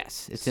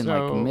 Yes. It's in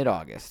like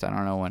mid-August. I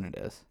don't know when it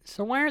is.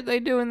 So why aren't they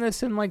doing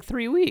this in like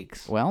 3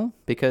 weeks? Well,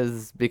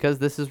 because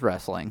this is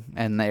wrestling,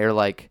 and they're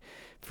like,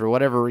 for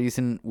whatever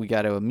reason, we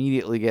got to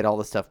immediately get all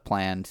the stuff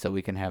planned so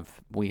we can have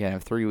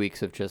 3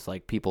 weeks of just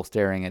like people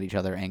staring at each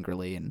other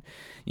angrily. And,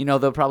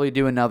 they'll probably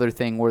do another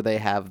thing where they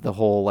have the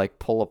whole like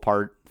pull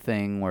apart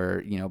thing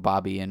where,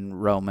 Bobby and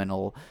Roman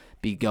will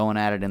be going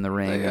at it in the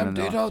ring. They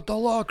emptied out the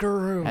locker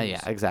room.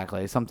 Yeah,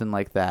 exactly. Something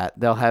like that.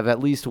 They'll have at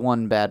least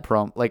one bad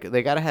promo. Like,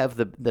 they got to have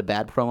the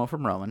bad promo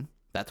from Roman.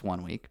 That's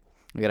 1 week.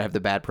 We got to have the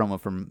bad promo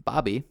from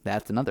Bobby.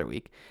 That's another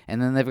week.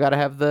 And then they've got to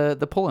have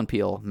the pull and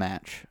peel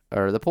match,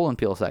 or the pull and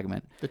peel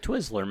segment. The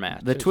Twizzler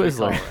match. The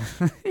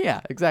Twizzler. Yeah,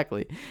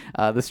 exactly.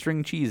 The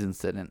string cheese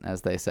incident,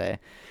 as they say.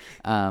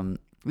 The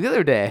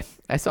other day,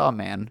 I saw a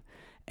man,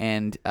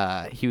 and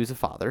he was a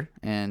father,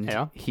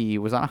 and he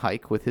was on a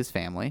hike with his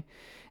family.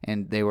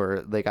 And they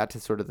got to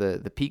sort of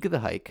the peak of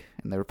the hike,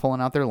 and they were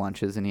pulling out their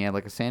lunches, and he had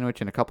like a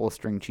sandwich and a couple of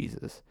string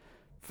cheeses.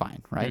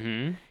 Fine, right?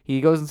 Mm-hmm. He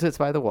goes and sits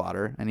by the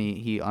water, and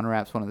he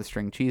unwraps one of the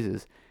string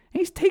cheeses,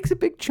 and he takes a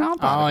big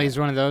chomp out of it. He's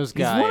one of those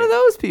guys. He's one of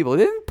those people.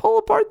 He didn't pull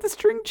apart the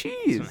string cheese.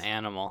 He's an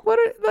animal.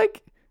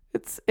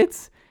 It's a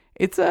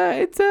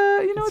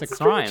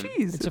crime. String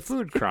cheese. It's a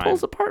food crime. It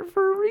pulls apart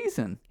for a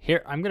reason.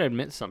 Here, I'm gonna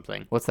admit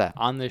something. What's that?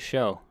 On this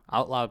show,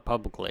 out loud,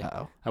 publicly.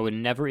 Uh-oh. I would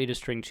never eat a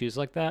string cheese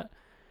like that.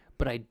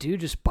 But I do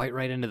just bite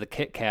right into the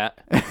Kit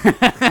Kat.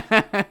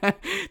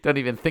 Don't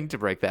even think to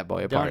break that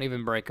boy apart. Don't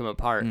even break them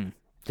apart.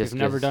 Just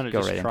never done it.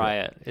 Just right try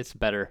it. It's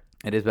better.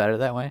 It is better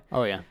that way?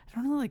 Oh, yeah. I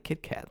don't really like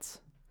Kit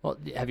Kats. Well,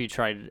 have you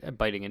tried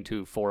biting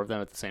into 4 of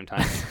them at the same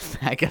time?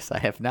 I guess I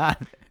have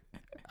not.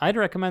 I'd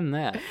recommend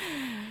that.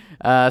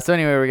 So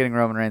anyway, we're getting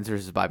Roman Reigns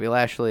versus Bobby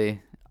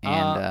Lashley.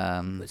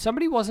 And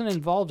somebody wasn't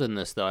involved in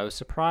this, though. I was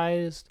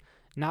surprised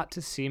not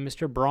to see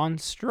Mr. Braun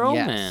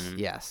Strowman.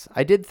 Yes.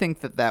 I did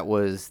think that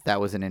was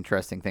an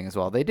interesting thing as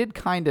well. They did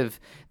kind of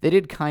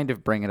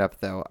bring it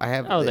up though.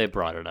 They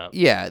brought it up.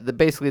 Yeah,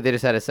 basically they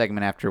just had a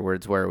segment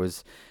afterwards where it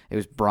was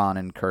Braun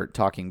and Kurt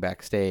talking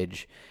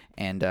backstage,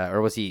 and or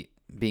was he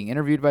being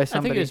interviewed by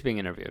somebody? I think he was being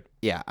interviewed.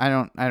 Yeah, I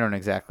don't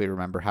exactly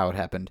remember how it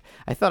happened.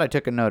 I thought I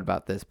took a note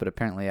about this, but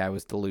apparently I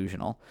was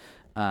delusional.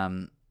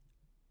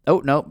 Oh,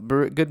 no,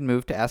 good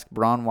move to ask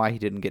Braun why he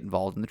didn't get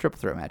involved in the triple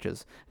threat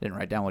matches. I didn't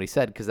write down what he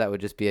said because that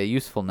would just be a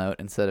useful note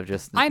instead of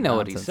just I know nonsense.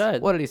 What he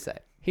said. What did he say?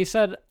 He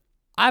said,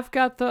 I'm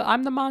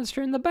the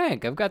monster in the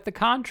bank. I've got the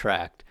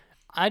contract.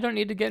 I don't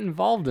need to get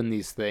involved in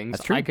these things.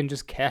 That's true. I can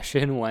just cash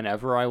in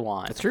whenever I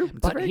want. That's true.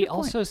 But he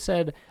also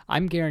said,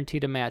 I'm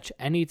guaranteed a match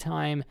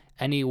anytime,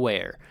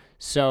 anywhere.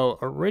 So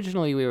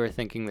originally we were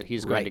thinking that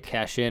he's going to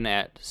cash in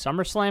at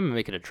SummerSlam and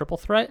make it a triple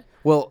threat.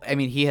 Well, I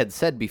mean, he had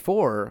said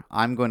before,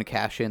 I'm going to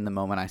cash in the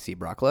moment I see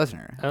Brock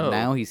Lesnar. Oh. And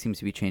now he seems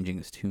to be changing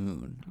his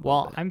tune.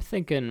 Well, I'm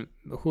thinking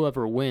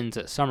whoever wins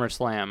at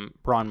SummerSlam,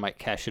 Braun might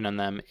cash in on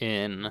them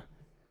in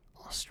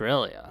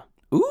Australia.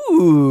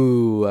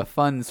 Ooh, a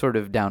fun sort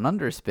of down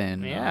under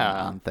spin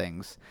Yeah. on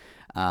things.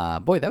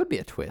 Boy, that would be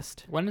a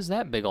twist. When is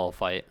that big old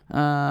fight?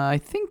 I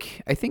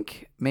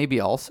think maybe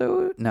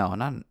also no,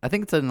 not. I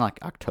think it's in like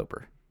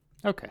October.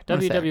 Okay. I'm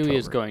gonna say WWE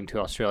is October. going to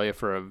Australia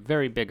for a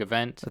very big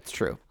event. That's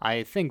true.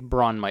 I think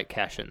Braun might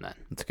cash in then.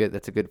 That's good.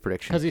 That's a good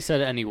prediction. Because he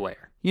said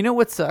anywhere. You know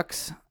what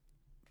sucks?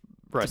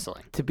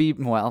 Wrestling. To be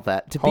Hulk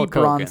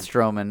Braun Hogan.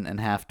 Strowman and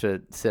have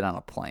to sit on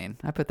a plane.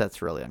 I bet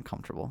that's really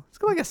uncomfortable.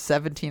 It's like a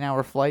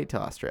 17-hour flight to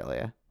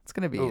Australia. It's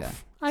gonna be.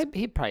 Oof.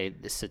 He probably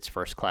sits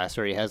first class,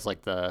 or he has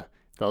like the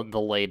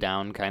lay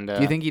down kind of.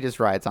 Do you think he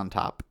just rides on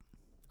top?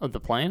 Of the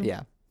plane?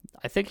 Yeah,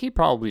 I think he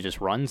probably just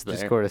runs there.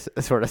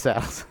 just sort of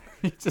saddles.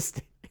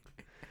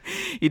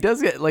 He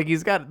does get like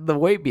he's got the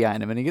weight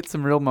behind him and he gets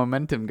some real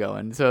momentum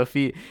going. So if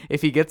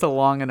he gets a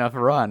long enough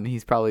run,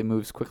 he's probably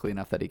moves quickly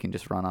enough that he can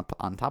just run up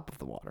on top of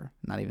the water,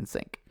 not even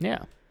sink.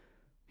 Yeah.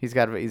 He's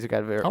got very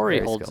Or he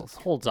very skills.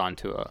 holds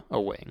onto a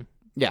wing.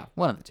 Yeah,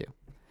 one of the two.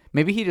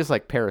 Maybe he just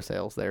like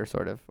parasails there,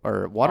 sort of,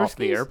 or water Off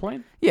skis. the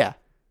airplane? Yeah.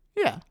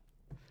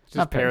 Just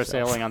Not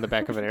parasailing on the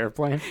back of an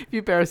airplane? If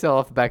you parasail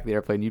off the back of the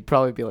airplane, you'd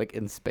probably be like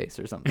in space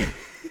or something.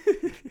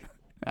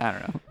 I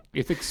don't know.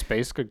 You think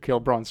space could kill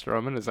Braun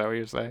Strowman? Is that what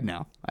you're saying?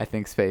 No, I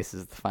think space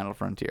is the final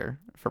frontier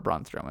for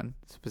Braun Strowman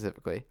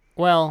specifically.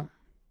 Well,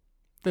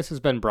 this has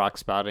been Brock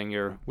Spouting,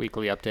 your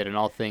weekly update on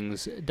all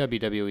things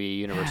WWE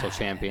Universal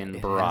Champion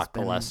Brock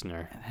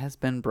Lesnar. It has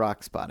been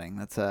Brock spotting.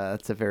 That's a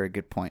very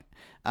good point.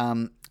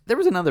 There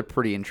was another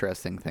pretty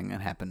interesting thing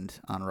that happened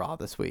on Raw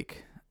this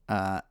week.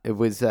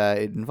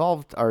 It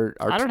involved our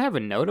I don't have a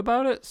note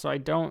about it, so I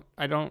don't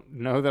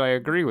know that I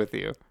agree with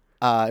you.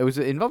 it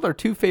involved our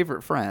two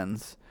favorite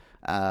friends,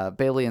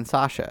 Bailey and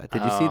Sasha.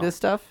 Did you see this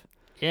stuff?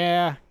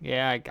 Yeah,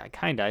 I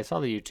kinda. I saw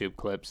the YouTube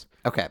clips.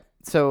 Okay,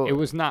 so It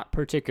was not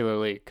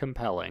particularly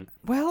compelling.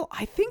 well,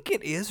 I think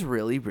it is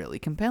really, really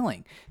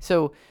compelling.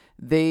 So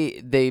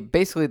they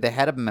basically they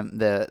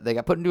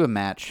got put into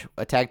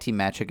a tag team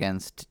match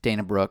against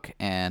Dana Brooke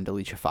and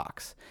Alicia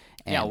Fox.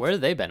 And Yeah, where have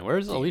they been?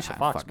 Where's Alicia I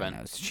Fox fucking been?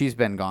 know. She's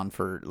been gone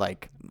for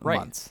like Right.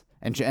 months,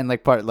 and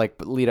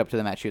lead up to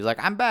the match, she was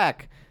like, "I'm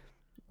back."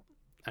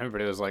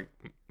 Everybody was like,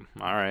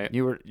 all right.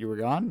 You were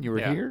gone. You were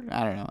Yeah. here.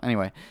 I don't know.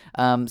 Anyway,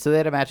 so they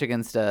had a match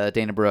against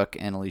Dana Brooke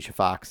and Alicia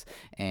Fox,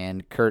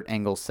 and Kurt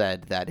Angle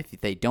said that if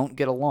they don't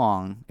get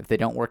along, if they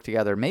don't work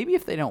together, maybe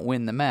if they don't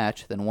win the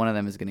match, then one of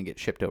them is going to get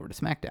shipped over to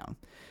SmackDown,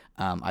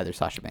 either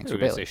Sasha Banks We're or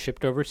going to Bayley. say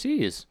shipped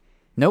overseas.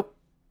 Nope,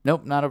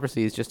 not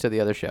overseas, just to the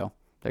other show.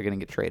 They're going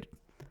to get traded.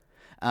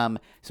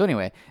 So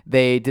anyway,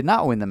 they did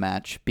not win the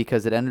match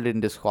because it ended in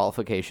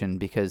disqualification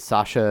because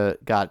Sasha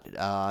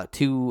got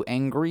too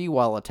angry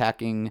while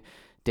attacking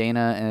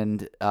Dana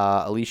and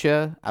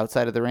Alicia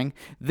outside of the ring.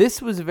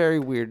 This was very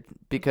weird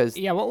because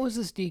Yeah, what was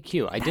this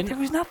DQ? there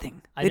was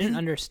nothing. I didn't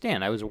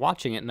understand. I was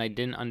watching it and I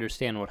didn't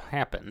understand what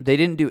happened. They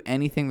didn't do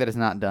anything that is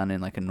not done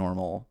in like a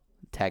normal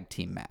tag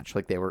team match.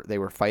 Like they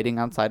were fighting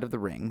outside of the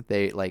ring.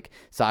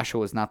 Sasha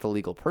was not the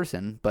legal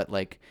person, but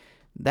like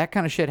that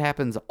kind of shit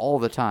happens all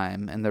the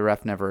time, and the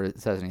ref never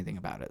says anything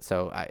about it.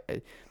 So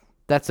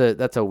that's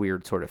a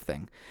weird sort of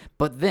thing.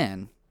 But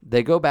then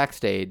they go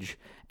backstage,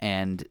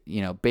 and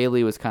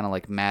Bayley was kind of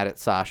like mad at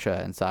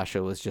Sasha, and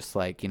Sasha was just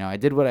like, I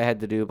did what I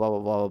had to do, blah blah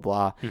blah blah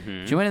blah.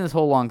 Mhm. She went in this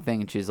whole long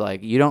thing, and she's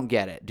like, you don't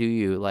get it, do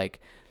you? Like,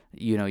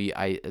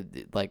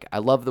 I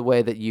love the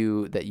way that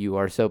you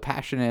are so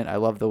passionate. I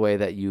love the way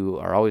that you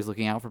are always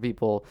looking out for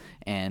people,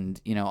 and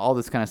all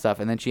this kind of stuff.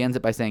 And then she ends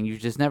up by saying,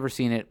 "You've just never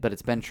seen it, but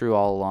it's been true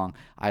all along.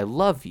 I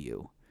love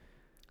you."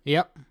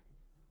 Yep.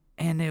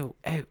 And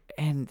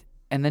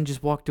then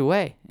just walked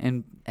away.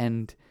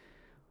 And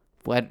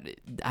what?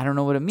 I don't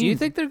know what it means. Do you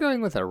think they're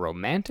going with a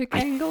romantic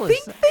angle? I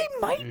think they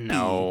might be.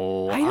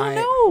 No, I don't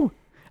know.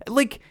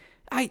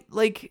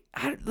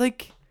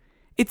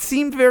 It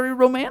seemed very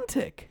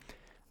romantic.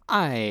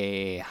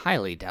 I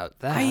highly doubt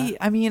that.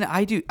 I mean,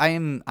 I do. I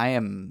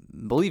am.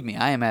 Believe me,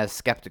 I am as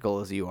skeptical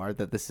as you are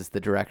that this is the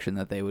direction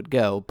that they would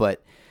go.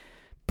 But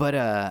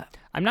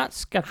I'm not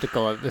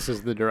skeptical that this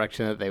is the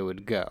direction that they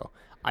would go.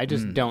 I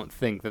just don't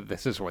think that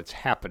this is what's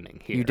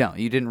happening here. you don't.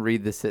 You didn't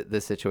read this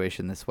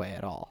situation this way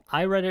at all.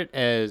 I read it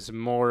as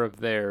more of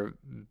their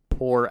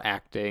poor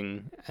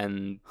acting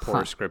and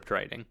poor script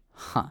writing.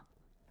 Huh.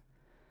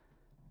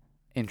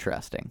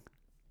 Interesting.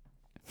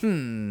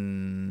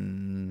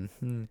 I'm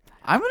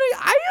going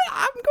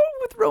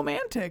with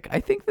romantic. I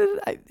think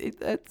that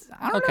that's.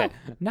 I don't Okay,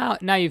 know.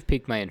 now you've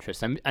piqued my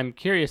interest. I'm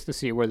curious to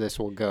see where this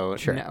will go.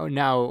 Sure.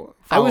 Now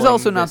I was following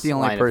also not this the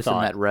only line of person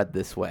thought- that read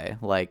this way.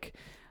 Like,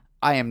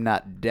 I am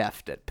not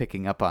deft at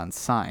picking up on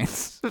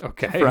signs.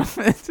 Okay.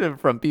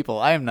 from people.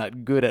 I am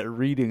not good at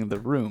reading the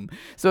room.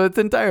 So it's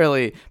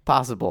entirely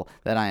possible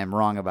that I am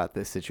wrong about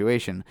this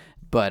situation.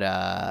 But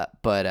I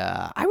was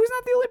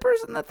not the only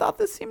person that thought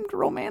this seemed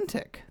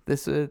romantic.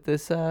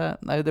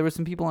 There were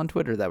some people on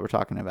Twitter that were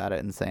talking about it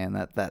and saying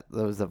that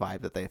was the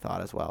vibe that they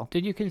thought as well.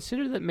 Did you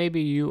consider that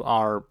maybe you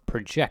are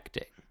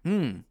projecting?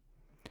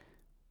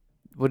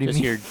 What do you Just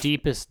mean? your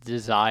deepest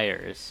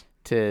desires.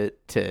 To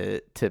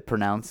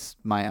pronounce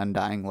my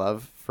undying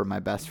love for my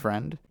best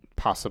friend?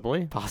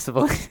 Possibly.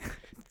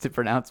 To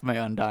pronounce my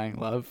undying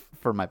love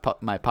for my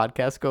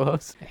podcast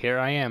co-host. Here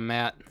I am,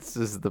 Matt. This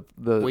is the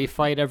we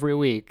fight every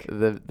week.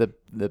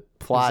 The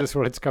plot. Is this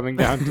what it's coming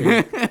down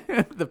to?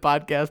 The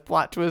podcast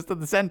plot twist of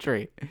the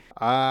century.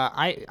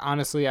 I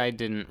honestly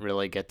didn't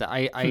really get that.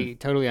 I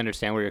totally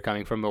understand where you're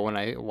coming from, but when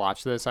I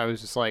watched this, I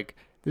was just like,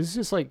 this is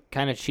just like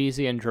kind of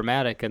cheesy and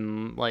dramatic,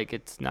 and like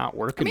it's not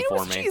working for me. It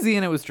was cheesy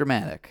and it was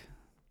dramatic.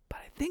 But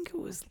I think it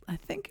was love. I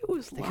think it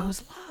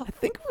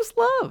was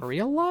love.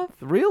 Real love?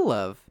 Real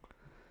love.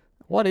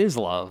 What is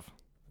love?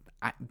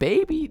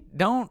 Baby,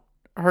 don't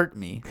hurt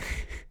me.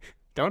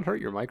 Don't hurt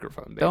your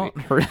microphone, baby. Don't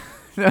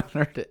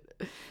hurt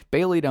it.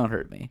 Bailey, don't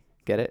hurt me.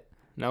 Get it?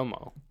 No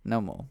mo.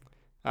 No mo.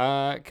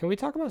 Can we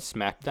talk about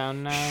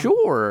SmackDown now?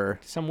 Sure.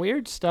 Some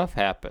weird stuff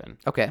happened.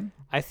 Okay.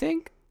 I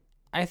think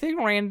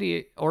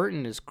Randy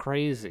Orton is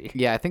crazy.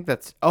 Yeah, I think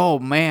that's. Oh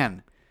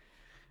man,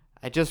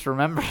 I just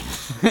remembered.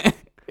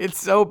 It's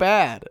so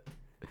bad.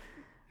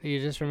 You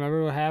just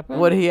remember what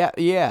happened?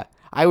 Yeah.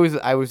 I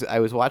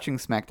was watching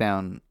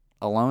SmackDown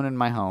alone in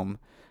my home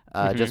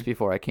just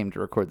before I came to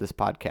record this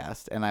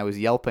podcast, and I was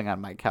yelping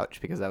on my couch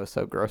because I was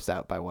so grossed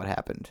out by what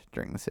happened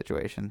during the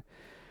situation.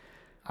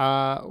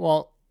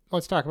 Well,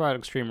 let's talk about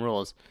Extreme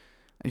Rules.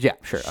 Yeah,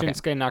 sure.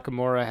 Shinsuke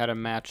Nakamura had a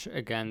match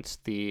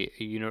against the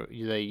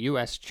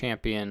U.S.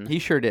 champion. He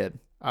sure did.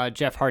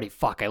 Jeff Hardy.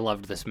 Fuck, I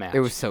loved this match.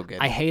 It was so good.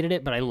 I hated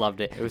it, but I loved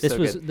it.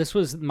 This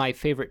was my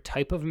favorite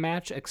type of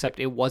match, except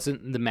it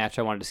wasn't the match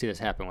I wanted to see this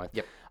happen with.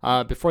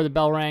 Yep. Before the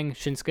bell rang,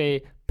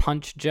 Shinsuke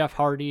punched Jeff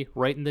Hardy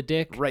right in the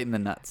dick. Right in the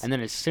nuts. And then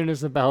as soon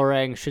as the bell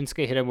rang,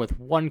 Shinsuke hit him with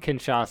one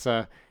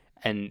Kinshasa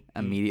and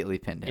immediately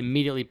pinned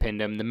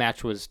him. The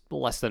match was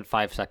less than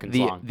 5 seconds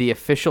long. The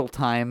official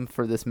time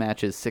for this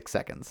match is 6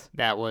 seconds.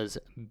 That was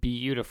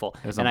beautiful.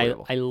 It was and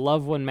unbelievable. I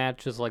love when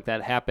matches like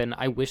that happen.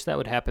 I wish that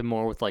would happen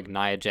more with like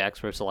Nia Jax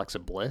versus Alexa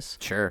Bliss.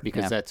 Sure.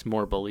 Because that's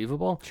more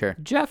believable. Sure.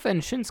 Jeff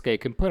and Shinsuke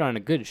can put on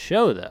a good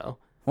show, though.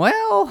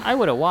 Well, I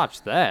would have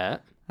watched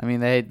that. I mean,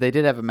 they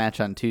did have a match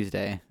on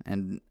Tuesday,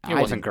 and it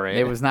wasn't great.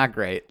 It was not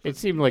great. It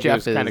seemed like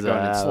Jeff it was kind of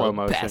going in slow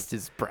motion. Past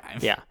his prime.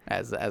 Yeah,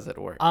 as it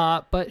were.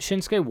 But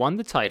Shinsuke won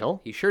the title.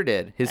 He sure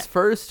did. His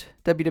first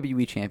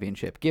WWE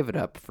Championship. Give it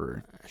up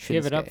for Shinsuke.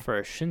 Give it up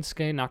for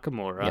Shinsuke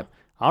Nakamura. Yep.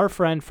 Our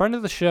friend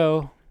of the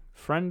show,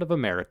 friend of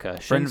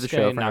America, friend of the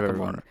show, Nakamura. friend of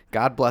everyone.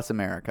 God bless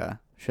America,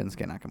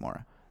 Shinsuke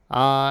Nakamura.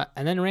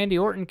 And then Randy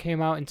Orton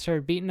came out and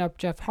started beating up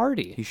Jeff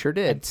Hardy. He sure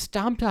did. And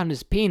stomped on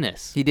his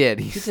penis. He did.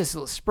 He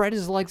just spread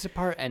his legs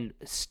apart and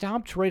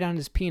stomped right on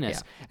his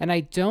penis. Yeah. And I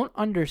don't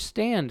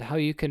understand how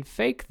you can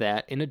fake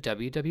that in a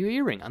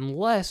WWE ring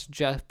unless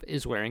Jeff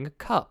is wearing a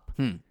cup.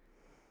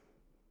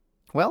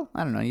 Well,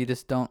 I don't know. You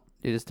just don't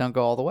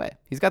go all the way.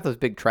 He's got those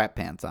big trap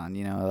pants on.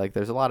 You know, like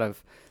there's a lot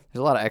of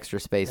extra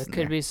space. There in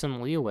could there. be some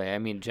leeway. I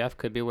mean, Jeff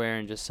could be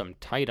wearing just some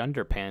tight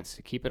underpants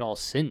to keep it all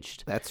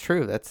cinched. That's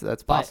true.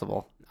 That's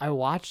possible. I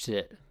watched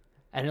it,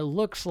 and it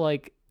looks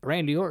like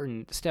Randy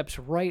Orton steps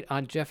right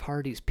on Jeff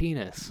Hardy's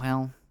penis.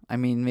 Well, I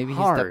mean, maybe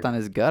Hard. he stepped on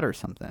his gut or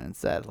something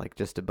instead, like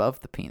just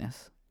above the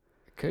penis.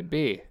 Could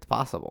be. It's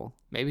possible.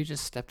 Maybe he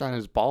just stepped on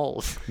his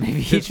balls. Maybe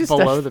he just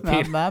below stepped, the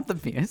penis. Not the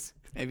penis.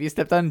 Maybe he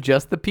stepped on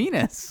just the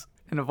penis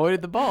and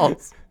avoided the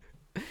balls.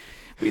 What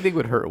do you think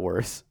would hurt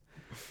worse?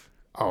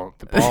 Oh,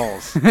 the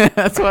balls.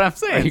 That's what I'm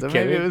saying. So maybe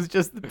kidding? it was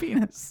just the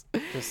penis.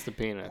 Just the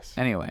penis.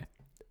 Anyway,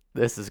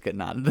 this has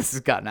gotten out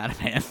of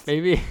hand.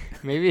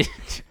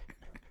 Maybe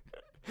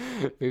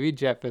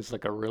Jeff has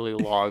like a really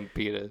long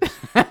penis,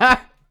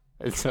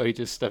 and so he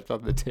just stepped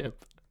on the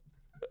tip,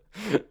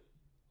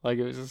 like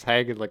it was just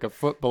hanging like a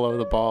foot below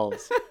the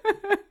balls.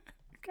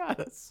 God,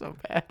 that's so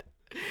bad.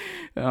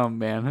 Oh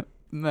man,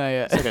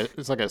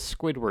 It's like a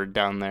Squidward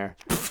down there.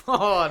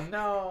 Oh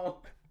no!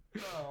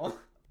 No.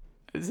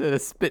 Is it a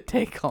spit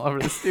take all over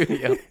the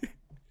studio?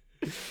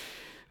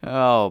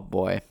 Oh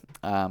boy.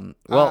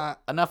 Well,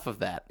 enough of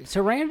that.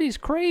 So Randy's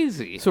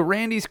crazy.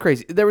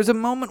 There was a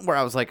moment where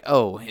I was like,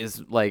 "Oh,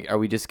 are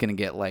we just gonna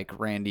get like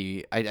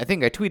Randy?" I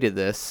think I tweeted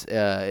this.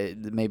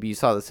 Maybe you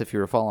saw this if you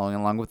were following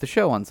along with the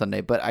show on Sunday.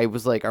 But I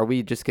was like, "Are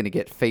we just gonna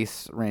get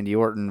face Randy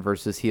Orton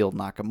versus heel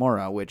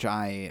Nakamura?" Which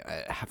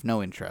I have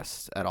no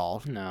interest at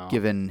all. No.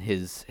 Given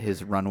his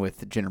run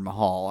with Jinder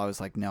Mahal, I was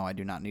like, "No, I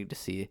do not need to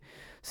see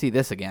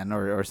this again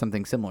or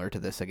something similar to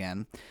this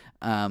again."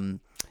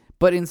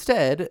 But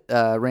instead,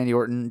 Randy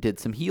Orton did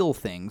some heel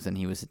things, and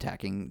he was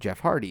attacking Jeff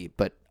Hardy,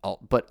 but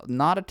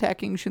not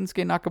attacking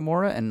Shinsuke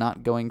Nakamura and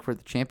not going for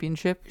the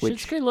championship.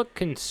 Shinsuke looked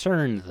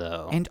concerned,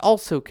 though. And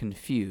also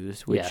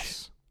confused, which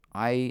yes.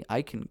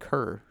 I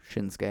concur,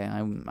 Shinsuke.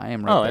 I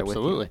am right there with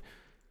you. Absolutely.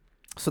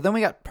 So then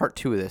we got part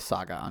 2 of this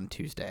saga on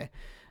Tuesday.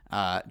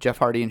 Jeff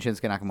Hardy and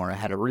Shinsuke Nakamura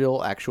had a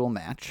real, actual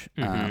match.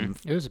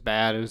 It was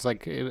bad. It was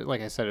like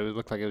I said, it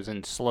looked like it was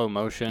in slow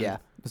motion. Yeah,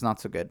 it was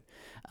not so good.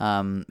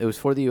 It was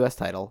for the U.S.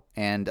 title,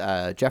 and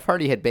Jeff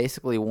Hardy had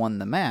basically won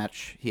the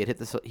match. He had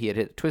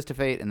hit Twist of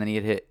Fate, and then he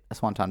had hit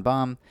Swanton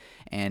Bomb,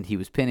 and he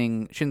was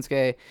pinning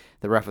Shinsuke.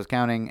 The ref was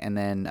counting, and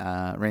then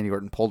Randy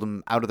Orton pulled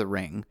him out of the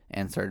ring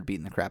and started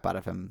beating the crap out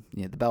of him.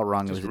 The bell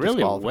rung. It was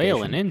really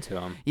wailing into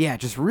him. Yeah,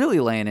 just really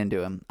laying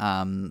into him.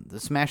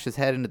 Smashed his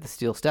head into the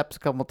steel steps a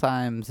couple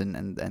times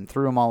and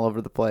threw him all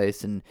over the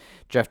place. And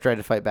Jeff tried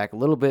to fight back a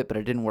little bit, but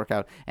it didn't work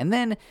out. And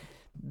then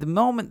the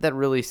moment that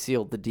really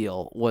sealed the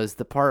deal was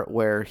the part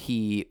where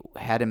he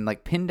had him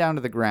like pinned down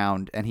to the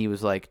ground, and he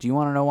was like, "Do you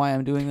want to know why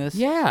I'm doing this?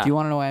 Yeah. Do you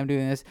want to know why I'm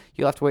doing this?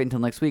 You'll have to wait until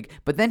next week."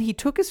 But then he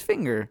took his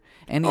finger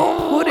and he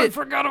put it. I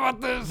forgot about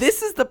this.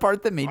 This is the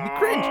part that made me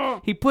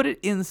cringe. He put it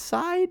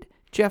inside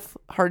Jeff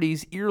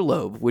Hardy's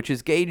earlobe, which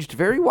is gauged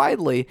very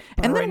widely,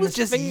 and then was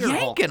just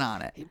yanking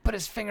on it. He put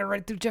his finger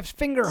right through Jeff's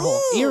ear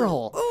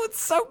hole. Oh,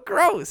 it's so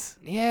gross.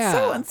 Yeah.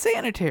 So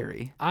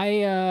unsanitary.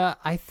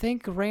 I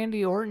think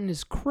Randy Orton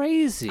is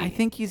crazy. I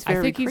think he's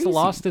he's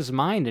lost his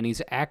mind, and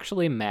he's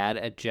actually mad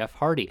at Jeff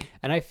Hardy.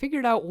 And I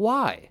figured out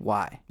why.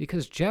 Why?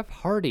 Because Jeff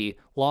Hardy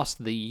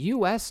lost the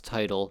U.S.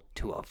 title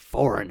to a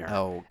foreigner.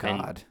 Oh, God.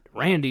 And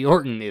Randy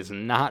Orton is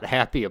not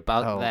happy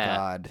about that. Oh,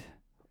 God.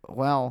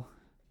 Well,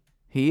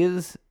 he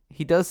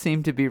does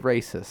seem to be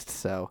racist,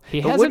 so he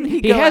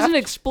hasn't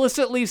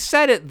explicitly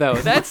said it though.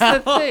 That's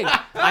the thing.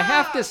 I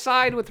have to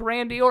side with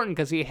Randy Orton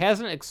because he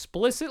hasn't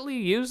explicitly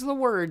used the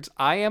words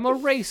 "I am a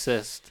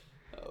racist,"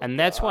 and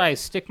that's why I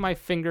stick my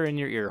finger in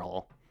your ear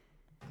hole.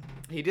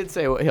 He did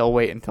say he'll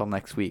wait until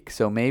next week,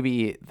 so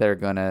maybe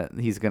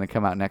he's gonna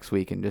come out next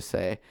week and just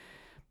say,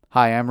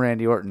 "Hi, I'm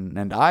Randy Orton,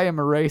 and I am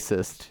a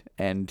racist,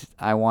 and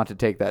I want to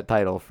take that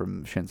title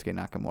from Shinsuke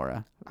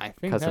Nakamura." I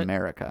think because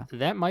America.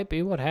 That might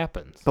be what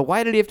happens. But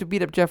why did he have to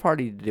beat up Jeff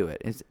Hardy to do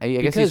it? I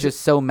guess he's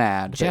just so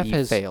mad that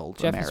he failed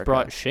Jeff America. has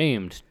brought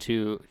shame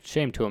to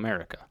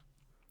America.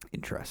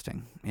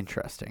 Interesting.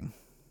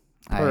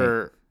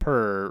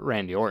 Per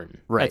Randy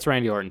Orton. Right. That's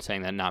Randy Orton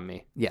saying that, not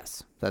me.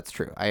 Yes, that's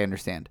true. I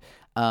understand.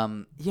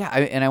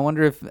 I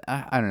wonder if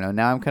I don't know.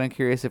 Now I'm kind of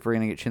curious if we're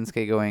gonna get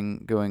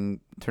Shinsuke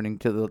turning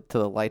to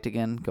the light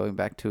again, going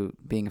back to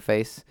being a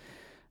face.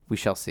 We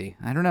shall see.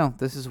 I don't know.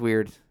 This is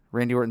weird.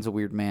 Randy Orton's a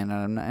weird man,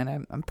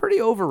 and I'm pretty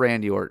over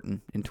Randy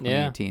Orton in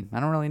 2018. Yeah. I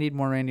don't really need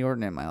more Randy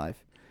Orton in my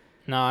life.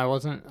 No, I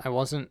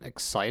wasn't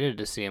excited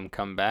to see him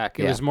come back.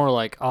 It was more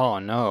like, oh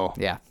no.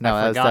 Yeah, no,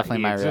 that was definitely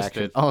my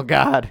reaction. Oh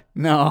God,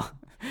 no.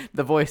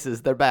 The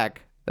voices, they're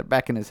back. They're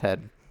back in his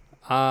head.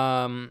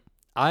 There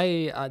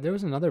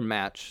was another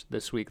match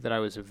this week that I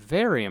was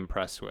very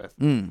impressed with.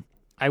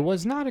 I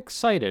was not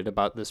excited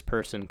about this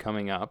person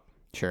coming up.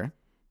 Sure.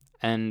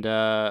 And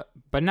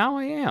but now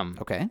I am.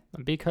 Okay.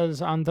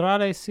 Because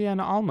Andrade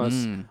Cien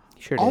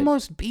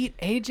almost beat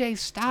AJ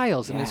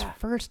Styles in his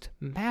first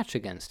match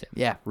against him.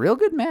 Yeah, real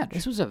good match.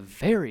 This was a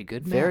very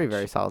good match. Very,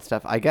 very solid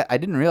stuff. I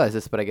didn't realize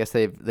this, but I guess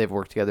they've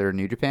worked together in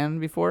New Japan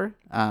before.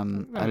 That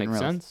makes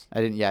sense.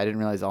 I didn't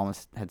realize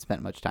Almas had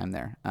spent much time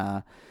there.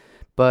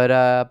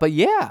 But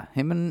yeah,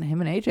 him and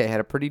AJ had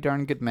a pretty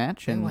darn good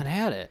match, and they went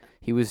at it.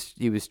 He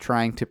was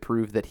trying to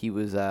prove that he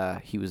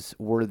was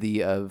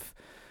worthy of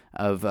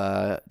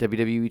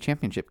WWE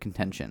Championship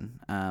contention.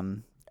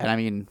 And I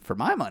mean, for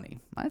my money,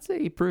 I'd say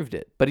he proved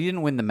it. But he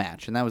didn't win the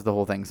match, and that was the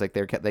whole thing. It's like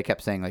they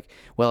kept saying like,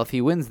 well, if he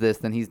wins this,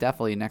 then he's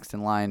definitely next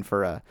in line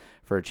for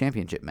a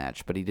championship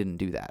match. But he didn't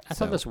do that. I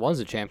thought this was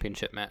a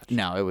championship match.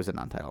 No, it was a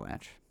non-title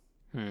match.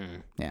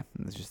 Yeah,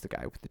 it was just the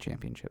guy with the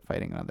championship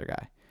fighting another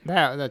guy.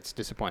 That's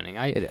disappointing.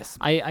 It is.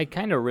 I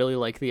kind of really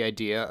like the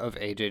idea of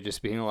AJ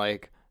just being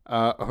like,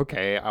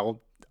 okay,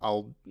 I'll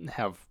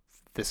have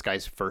this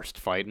guy's first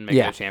fight and make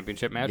it a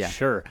championship match.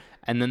 Sure.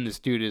 And then this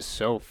dude is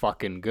so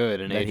fucking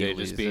good, and AJ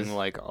just being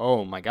like,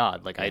 oh my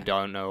God, like I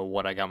don't know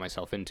what I got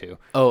myself into.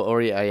 Oh,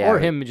 or yeah. Or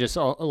him just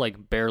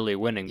like barely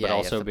winning, but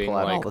also being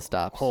like, all the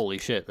stops. Holy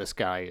shit, this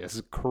guy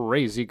is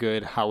crazy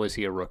good. How is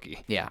he a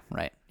rookie? Yeah,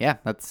 right. Yeah,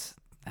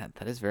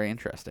 that is very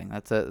interesting.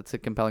 That's a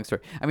compelling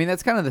story. I mean,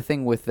 that's kind of the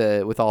thing with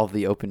all of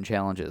the open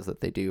challenges that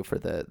they do for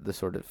the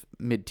sort of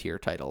mid-tier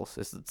titles.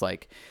 It's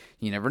like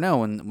you never know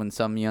when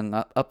some young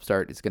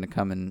upstart is going to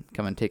come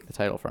and take the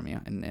title from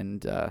you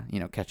and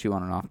catch you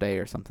on an off day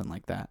or something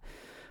like that.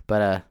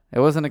 But it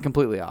wasn't a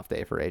completely off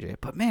day for AJ.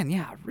 But man,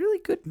 yeah, a really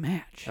good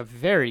match. A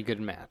very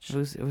good match.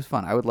 It was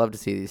fun. I would love to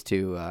see these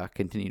two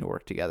continue to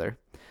work together.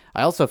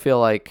 I also feel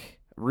like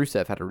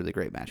Rusev had a really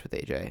great match with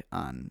AJ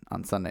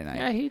on Sunday night.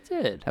 Yeah, he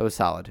did. That was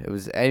solid. That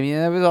was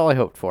all I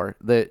hoped for.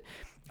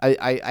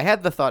 I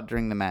had the thought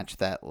during the match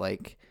that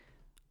like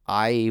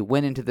I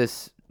went into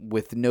this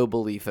with no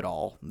belief at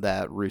all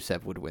that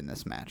Rusev would win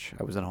this match.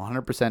 I was at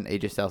 100%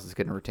 AJ Styles is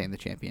going to retain the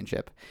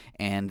championship,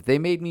 and they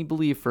made me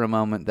believe for a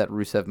moment that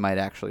Rusev might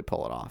actually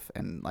pull it off.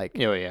 And like,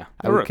 there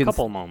were a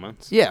couple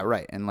moments. Yeah,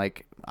 right. And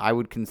like, I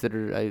would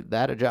consider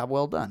that a job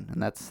well done,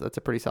 and that's a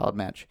pretty solid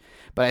match.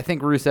 But I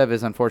think Rusev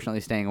is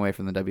unfortunately staying away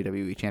from the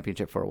WWE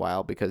Championship for a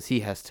while because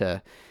he has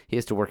to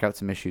work out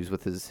some issues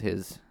with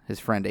his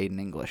friend Aiden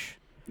English.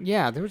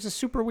 Yeah, there was a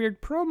super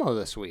weird promo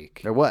this week.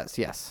 There was,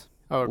 yes.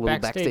 Oh, little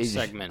backstage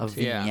segment, a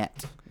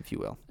vignette, if you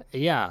will.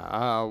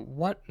 Yeah.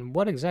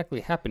 What exactly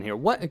happened here?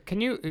 What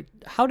can you?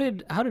 How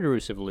did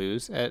Rusev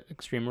lose at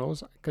Extreme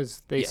Rules?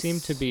 Because they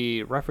seem to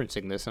be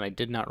referencing this, and I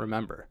did not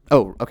remember.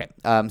 Oh, okay.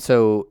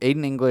 So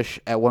Aiden English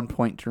at one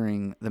point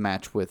during the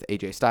match with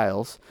AJ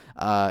Styles,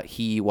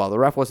 while the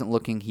ref wasn't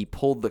looking, he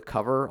pulled the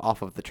cover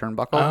off of the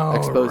turnbuckle,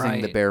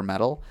 exposing the bare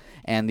metal.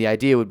 And the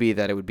idea would be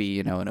that it would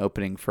be, an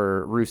opening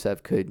for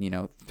Rusev could,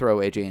 throw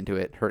AJ into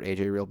it, hurt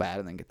AJ real bad,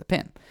 and then get the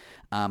pin.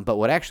 But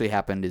what actually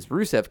happened is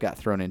Rusev got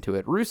thrown into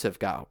it, Rusev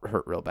got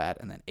hurt real bad,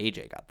 and then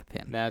AJ got the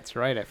pin. That's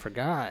right, I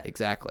forgot.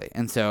 Exactly.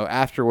 And so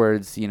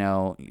afterwards,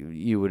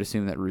 you would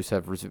assume that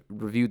Rusev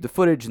reviewed the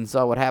footage and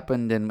saw what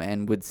happened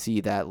and would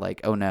see that,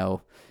 like, oh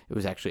no, it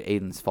was actually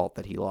Aiden's fault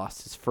that he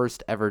lost his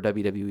first ever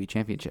WWE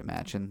Championship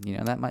match, and,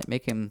 that might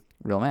make him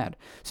real mad.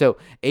 So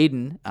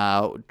Aiden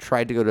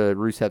tried to go to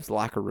Rusev's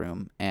locker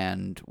room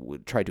and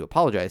tried to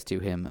apologize to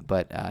him,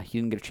 but he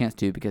didn't get a chance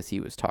to because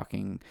he was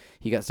talking.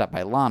 He got stopped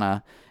by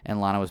Lana,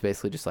 and Lana was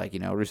basically just like,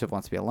 Rusev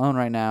wants to be alone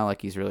right now.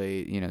 Like, he's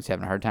really, he's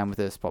having a hard time with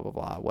this, blah, blah,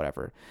 blah,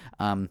 whatever.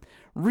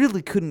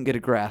 Really couldn't get a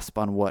grasp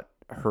on what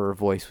her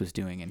voice was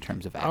doing in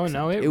terms of accent. Oh,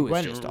 no, it was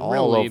went just all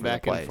really over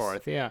back the place. and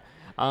forth, yeah.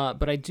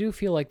 But I do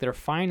feel like they're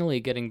finally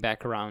getting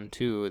back around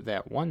to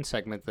that one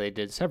segment they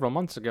did several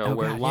months ago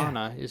where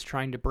Lana is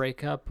trying to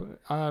break up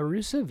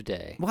Rusev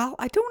Day. Well,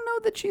 I don't know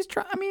that she's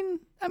trying.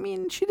 I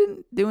mean, she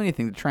didn't do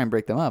anything to try and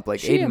break them up. Like,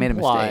 she Aiden made a mistake.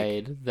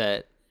 implied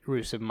that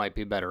Rusev might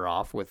be better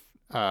off with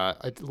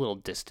a little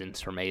distance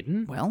from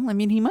Aiden. Well,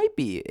 he might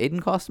be.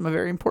 Aiden cost him a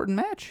very important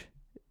match.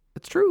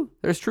 It's true.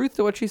 There's truth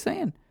to what she's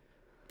saying.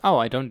 Oh,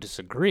 I don't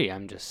disagree.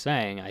 I'm just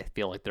saying I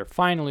feel like they're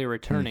finally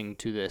returning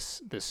to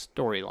this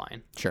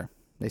storyline. Sure.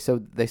 They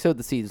sowed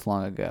the seeds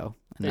long ago.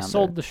 They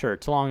sold the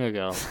shirts long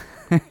ago.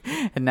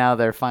 And now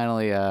they're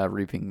finally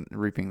reaping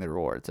the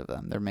rewards of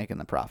them. They're making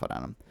the profit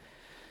on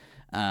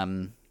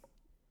them.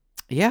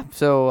 Yeah,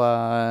 so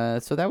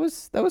that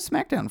was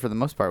SmackDown for the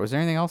most part. Was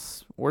there anything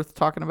else worth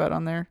talking about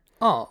on there?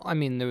 Oh,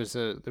 there was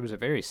a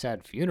very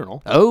sad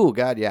funeral. Oh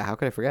God, yeah. How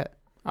could I forget?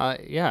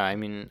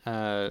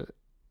 The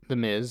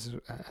Miz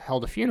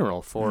held a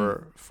funeral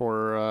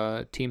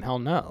for Team Hell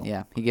No.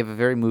 Yeah, he gave a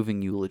very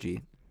moving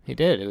eulogy. He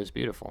did. It was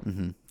beautiful.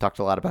 Mm-hmm. Talked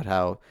a lot about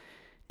how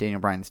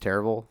Daniel Bryan's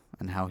terrible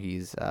and how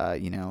he's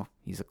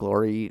he's a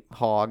glory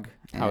hog.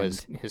 And how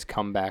his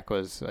comeback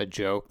was a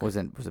joke. Was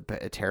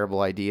a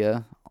terrible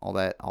idea. All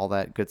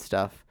that good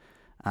stuff.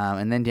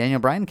 And then Daniel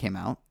Bryan came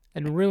out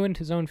and ruined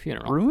his own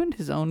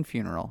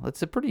funeral.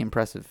 That's a pretty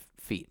impressive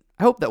feat.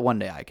 I hope that one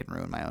day I can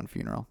ruin my own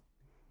funeral.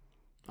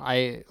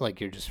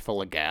 You're just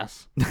full of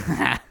gas.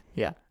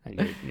 Yeah.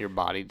 And your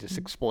body just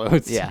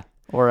explodes. Yeah.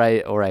 Or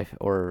I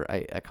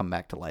come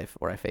back to life,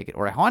 or I fake it,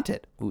 or I haunt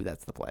it. Ooh,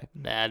 that's the play.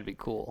 That'd be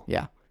cool.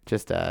 Yeah.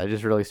 Just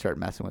really start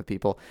messing with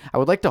people. I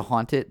would like to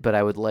haunt it, but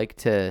I would like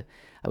to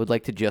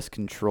just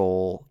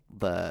control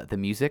the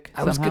music.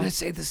 I was gonna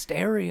say the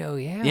stereo,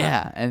 yeah.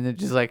 Yeah, and then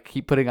just like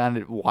keep putting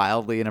on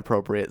wildly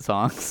inappropriate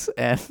songs,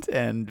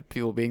 and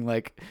people being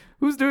like,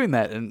 "Who's doing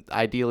that?" And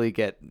ideally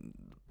get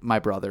my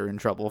brother in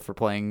trouble for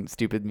playing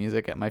stupid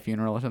music at my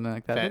funeral or something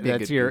like that.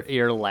 That's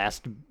your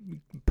last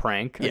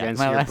prank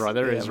against your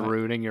brother is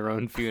ruining your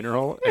own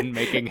funeral and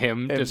making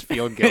him just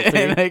feel guilty.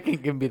 And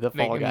making him be the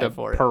fall guy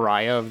for it.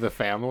 Pariah of the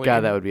family. God,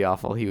 that would be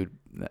awful. He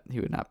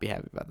would not be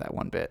happy about that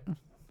one bit.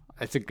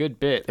 It's a good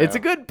bit, though. It's a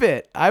good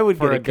bit. I would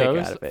get a kick out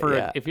of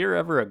it. If you're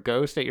ever a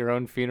ghost at your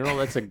own funeral,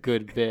 that's a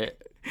good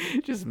bit.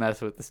 Just mess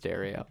with the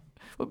stereo.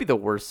 What would be the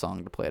worst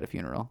song to play at a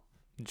funeral?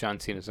 John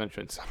Cena's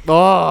entrance.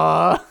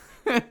 Oh!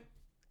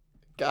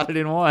 Got it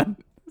in one.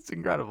 It's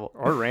incredible.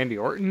 Or Randy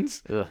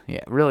Orton's. Ugh,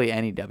 yeah, really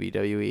any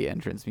WWE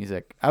entrance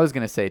music. I was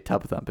going to say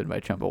Tub Thumpin' by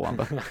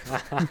Chumbawamba.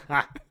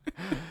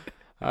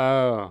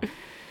 Oh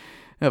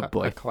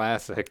boy. A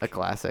classic. A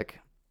classic.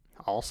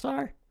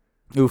 All-Star?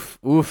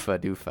 Oofa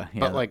doofa.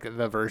 Yeah. But like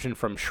the version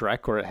from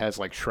Shrek where it has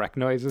like Shrek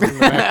noises in the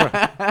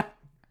background.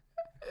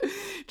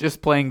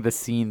 Just playing the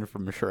scene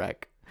from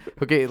Shrek.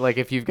 Okay, like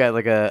if you've got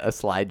like a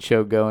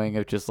slideshow going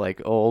of just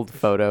like old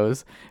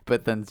photos,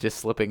 but then just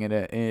slipping in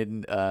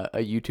a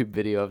YouTube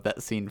video of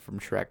that scene from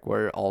Shrek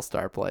where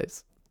All-Star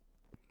plays.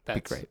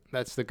 That'd be great.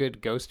 That's the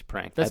good ghost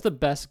prank. That's the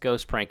best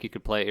ghost prank you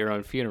could play at your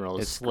own funeral.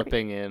 Is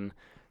slipping in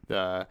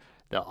the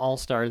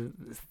All-Star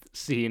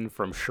scene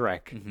from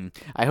Shrek. Mm-hmm.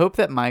 I hope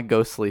that my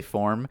ghostly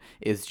form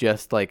is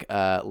just like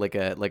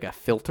a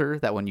filter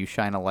that when you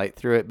shine a light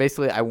through it.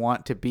 Basically, I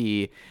want to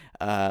be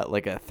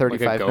like a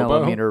 35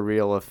 millimeter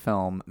reel of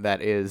film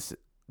that is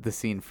the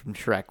scene from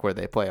Shrek where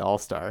they play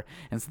All-Star,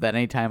 and so that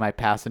anytime I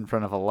pass in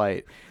front of a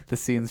light, the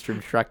scenes from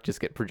Shrek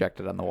just get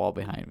projected on the wall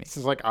behind me. This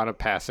is like on a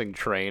passing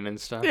train and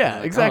stuff. Yeah,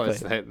 like, exactly. Oh,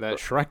 it's that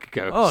Shrek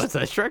ghost. Oh, it's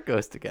that Shrek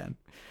ghost again.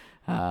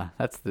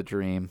 That's the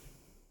dream.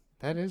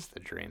 That is the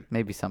dream.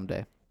 Maybe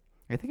someday.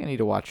 I think I need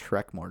to watch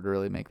Shrek more to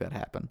really make that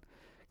happen.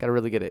 Got to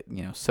really get it,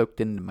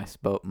 soaked into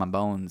my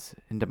bones,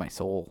 into my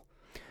soul.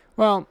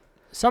 Well,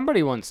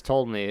 somebody once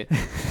told me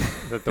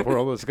that the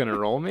world was going to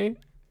roll me.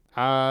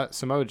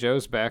 Samoa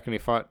Joe's back, and he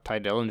fought Ty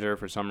Dillinger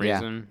for some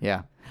reason.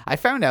 Yeah. I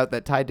found out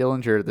that Ty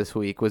Dillinger this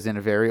week was in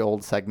a very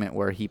old segment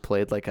where he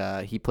played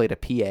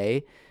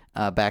a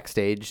PA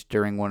backstage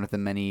during one of the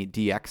many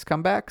DX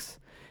comebacks.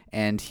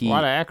 And a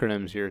lot of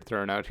acronyms you're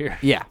throwing out here.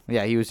 Yeah.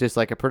 He was just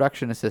like a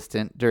production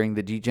assistant during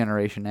the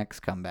D-Generation X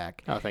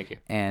comeback. Oh, thank you.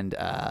 And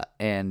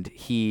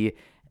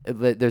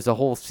there's a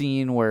whole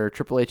scene where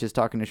Triple H is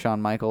talking to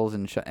Shawn Michaels,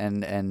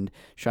 and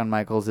Shawn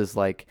Michaels is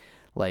like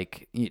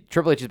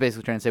Triple H is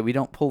basically trying to say, we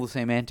don't pull the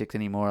same antics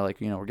anymore. Like,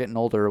 we're getting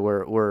older.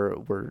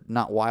 We're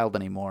not wild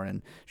anymore.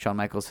 And Shawn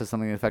Michaels says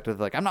something effective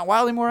like, I'm not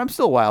wild anymore. I'm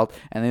still wild.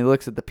 And then he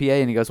looks at the PA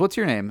and he goes, what's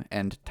your name?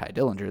 And Ty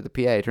Dillinger, the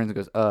PA, turns and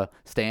goes,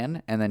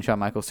 Stan. And then Shawn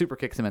Michaels super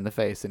kicks him in the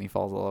face and he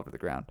falls all over the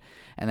ground.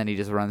 And then he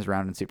just runs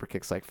around and super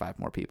kicks like 5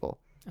 more people.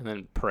 And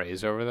then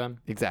prays over them.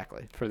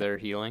 Exactly. For their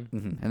healing.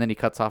 Mm-hmm. And then he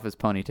cuts off his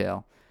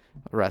ponytail,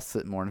 rests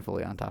it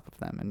mournfully on top of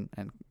them,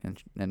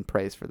 and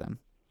prays for them.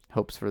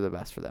 Hopes for the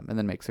best for them, and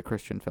then makes a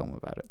Christian film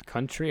about it.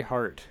 Country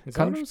Heart. Is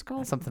that what it was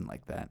called? Something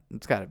like that.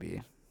 It's got to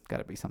be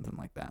something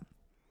like that.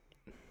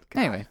 God.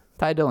 Anyway,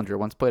 Ty Dillinger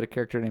once played a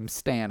character named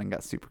Stan and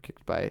got super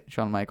kicked by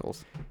Shawn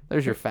Michaels.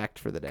 There's your fact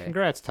for the day.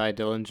 Congrats, Ty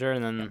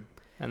Dillinger.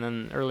 And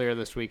then earlier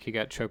this week he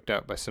got choked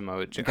out by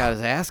Samoa Joe. Got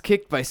his ass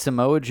kicked by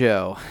Samoa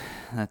Joe.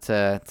 It's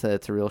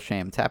a real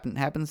shame.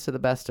 Happens to the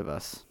best of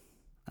us.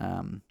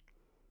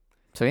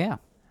 So yeah.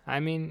 I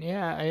mean,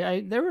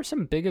 yeah, there were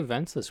some big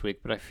events this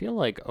week, but I feel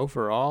like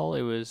overall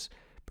it was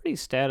pretty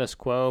status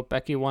quo.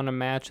 Becky won a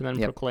match and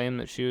then proclaimed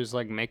that she was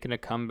like making a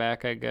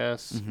comeback, I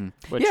guess,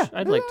 which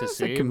I'd like to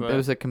see. It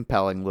was a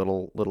compelling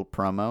little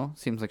promo.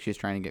 Seems like she's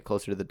trying to get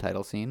closer to the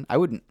title scene. I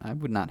would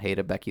not hate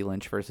a Becky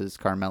Lynch versus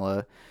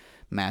Carmella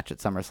match at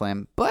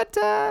SummerSlam, but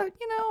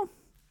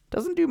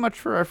doesn't do much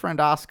for our friend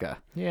Asuka.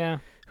 Yeah.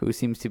 Who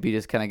seems to be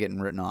just kind of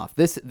getting written off.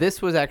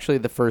 This was actually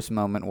the first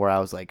moment where I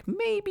was like,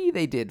 maybe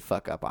they did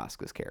fuck up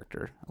Asuka's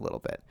character a little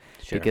bit.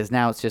 Sure. Because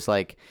now it's just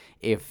like,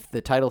 if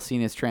the title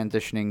scene is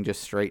transitioning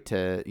just straight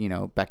to,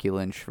 Becky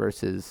Lynch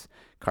versus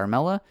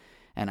Carmella,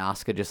 and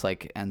Asuka just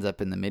like ends up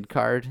in the mid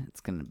card,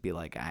 it's going to be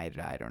like, I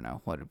don't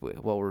know. What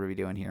were we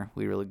doing here?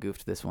 We really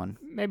goofed this one.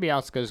 Maybe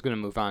Asuka's going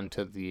to move on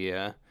to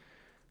the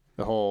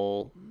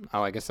whole,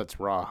 I guess that's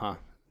Raw, huh?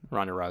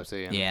 Ronda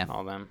Rousey and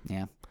all them.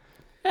 Yeah.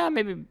 Yeah,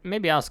 maybe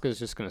Asuka's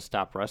just going to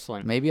stop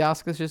wrestling. Maybe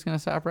Asuka's just going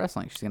to stop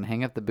wrestling. She's going to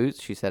hang up the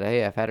boots. She said,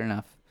 "Hey, I've had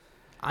enough."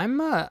 I'm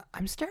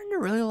starting to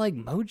really like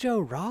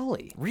Mojo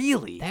Rawley.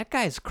 Really? That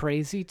guy's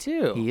crazy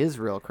too. He is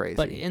real crazy.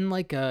 But in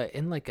like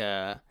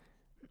a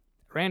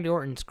Randy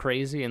Orton's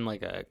crazy in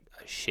like a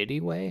shitty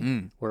way,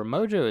 where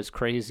Mojo is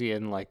crazy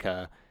in like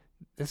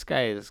this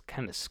guy is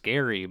kind of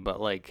scary,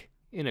 but like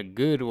in a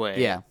good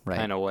way,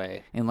 kind of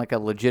way. In like a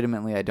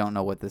legitimately, I don't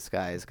know what this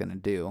guy is going to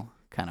do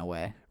kind of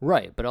way.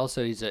 Right, but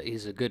also he's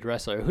a good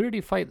wrestler. Who did he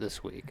fight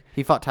this week?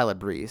 He fought Tyler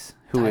Breeze,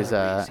 who is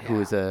a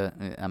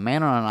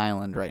man on an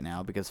island right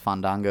now because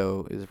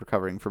Fandango is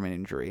recovering from an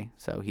injury.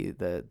 So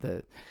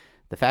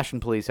the fashion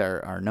police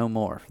are no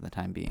more for the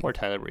time being. Poor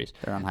Tyler Breeze.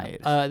 They're on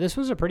hiatus. This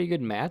was a pretty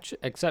good match,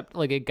 except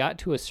like it got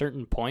to a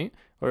certain point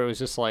where it was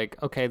just like,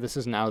 okay, this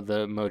is now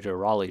the Mojo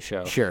Rawley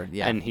show. Sure,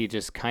 yeah. And he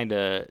just kind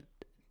of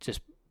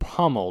just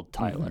pummeled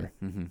Tyler.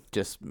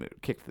 Just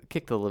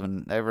kicked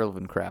the ever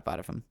living crap out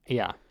of him.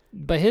 Yeah.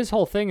 But his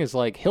whole thing is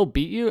like, he'll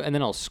beat you and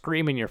then he'll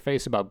scream in your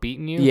face about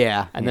beating you.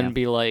 Yeah. And then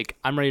be like,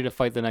 I'm ready to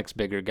fight the next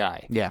bigger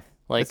guy. Yeah.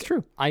 Like, that's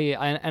true.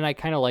 I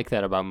kind of like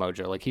that about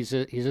Mojo. Like he's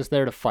just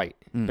there to fight,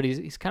 but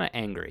he's kind of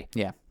angry.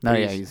 Yeah. No,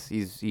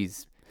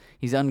 he's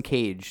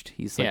uncaged.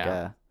 He's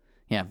like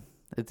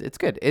it's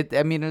good.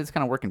 It's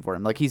kind of working for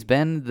him. Like he's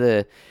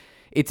been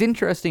it's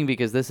interesting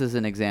because this is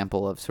an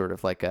example of sort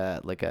of like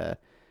a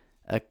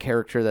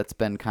character that's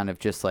been kind of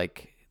just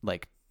like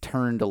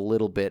turned a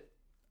little bit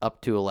up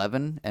to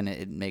 11, and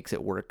it makes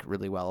it work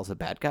really well as a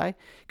bad guy.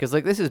 Because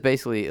like this is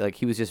basically like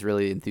he was just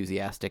really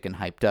enthusiastic and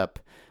hyped up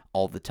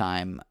all the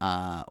time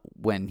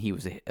when he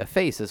was a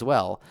face as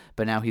well.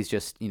 But now he's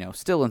just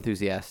still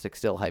enthusiastic,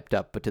 still hyped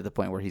up, but to the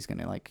point where he's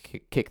gonna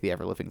like kick the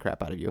ever living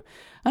crap out of you.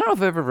 I don't know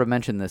if I've ever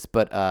mentioned this,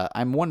 but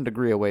I'm 1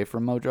 degree away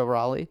from Mojo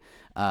Rawley.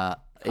 I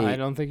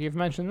don't think you've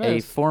mentioned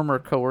this. A former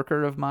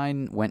coworker of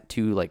mine went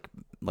to like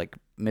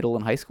middle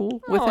and high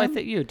school with him. I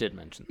think you did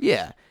mention this.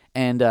 Yeah.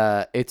 And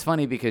it's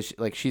funny because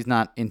she's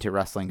not into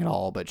wrestling at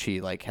all, but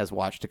she has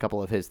watched a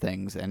couple of his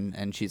things,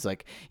 and she's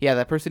like, yeah,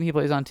 that person he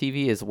plays on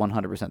TV is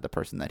 100% the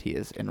person that he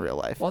is in real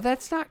life. Well,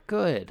 that's not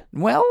good.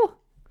 Well,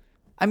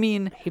 I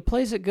mean, he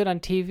plays it good on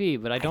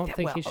TV, but I don't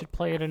think he should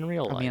play it in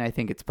real life. I mean, I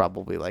think it's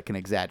probably like an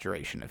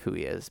exaggeration of who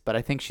he is, but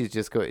I think she's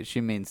just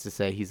she means to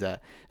say he's a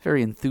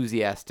very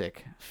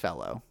enthusiastic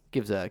fellow.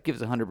 Gives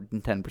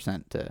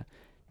 110% to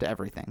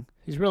everything.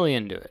 He's really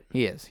into it.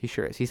 He is. He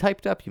sure is. He's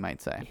hyped up, you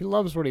might say. He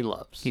loves what he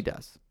loves. He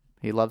does.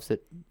 He loves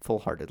it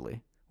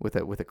full-heartedly with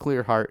a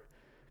clear heart,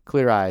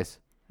 clear eyes,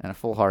 and a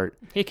full heart.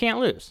 He can't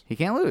lose. He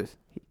can't lose.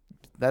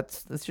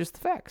 That's just the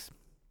facts.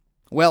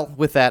 Well,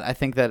 with that, I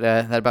think that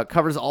that about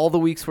covers all the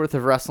week's worth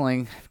of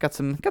wrestling. I've got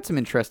some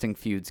interesting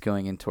feuds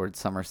going in towards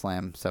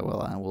SummerSlam, so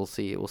we'll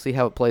see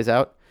how it plays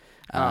out.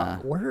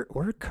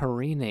 We're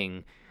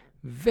careening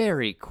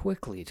very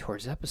quickly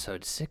towards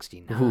episode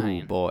 69.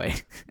 Ooh, boy.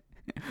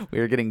 We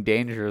are getting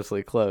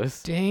dangerously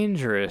close.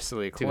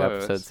 Dangerously close. To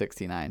episode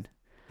 69.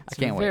 It's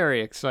I can't wait.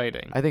 Very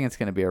exciting. I think it's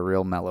going to be a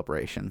real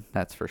celebration.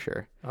 That's for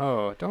sure.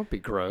 Oh, don't be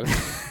gross.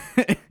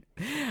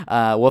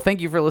 Well,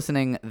 thank you for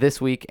listening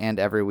this week and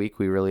every week.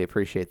 We really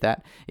appreciate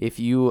that. If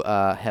you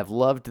have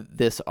loved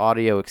this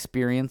audio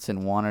experience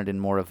and wanted in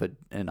more of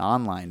an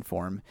online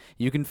form,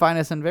 you can find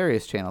us on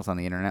various channels on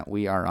the internet.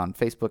 We are on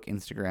Facebook,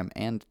 Instagram,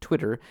 and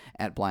Twitter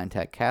at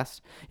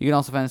BlindTagCast. You can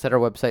also find us at our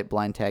website,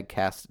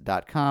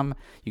 blindtagcast.com.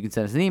 You can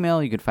send us an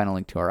email. You can find a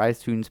link to our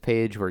iTunes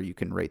page where you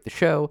can rate the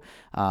show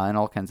and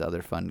all kinds of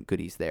other fun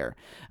goodies there.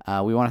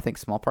 We want to thank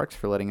Small Parks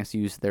for letting us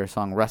use their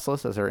song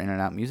Restless as our in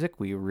and out music.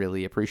 We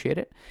really appreciate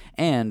it.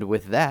 And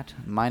with that,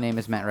 my name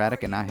is Matt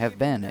Raddick, and I have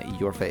been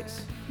your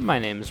face. My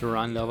name is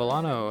Ron Del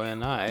Villano,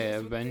 and I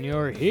have been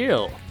your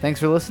heel. Thanks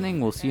for listening.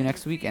 We'll see you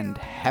next week, and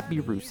happy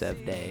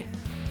Rusev Day.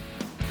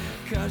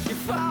 'Cause you're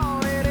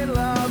falling in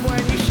love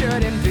when you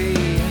shouldn't be,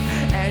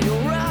 and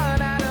you'll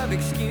run out of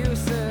excuses.